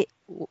Fiance.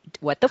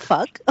 What the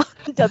fuck?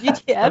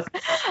 WTF?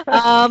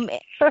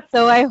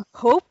 So I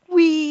hope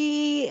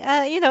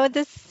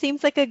this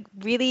seems like a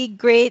really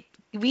great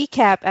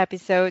recap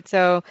episode.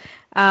 So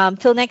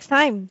till next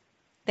time,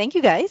 thank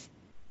you guys.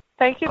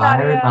 thank you, Bye,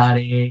 Nadia.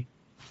 everybody.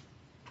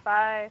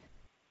 Bye.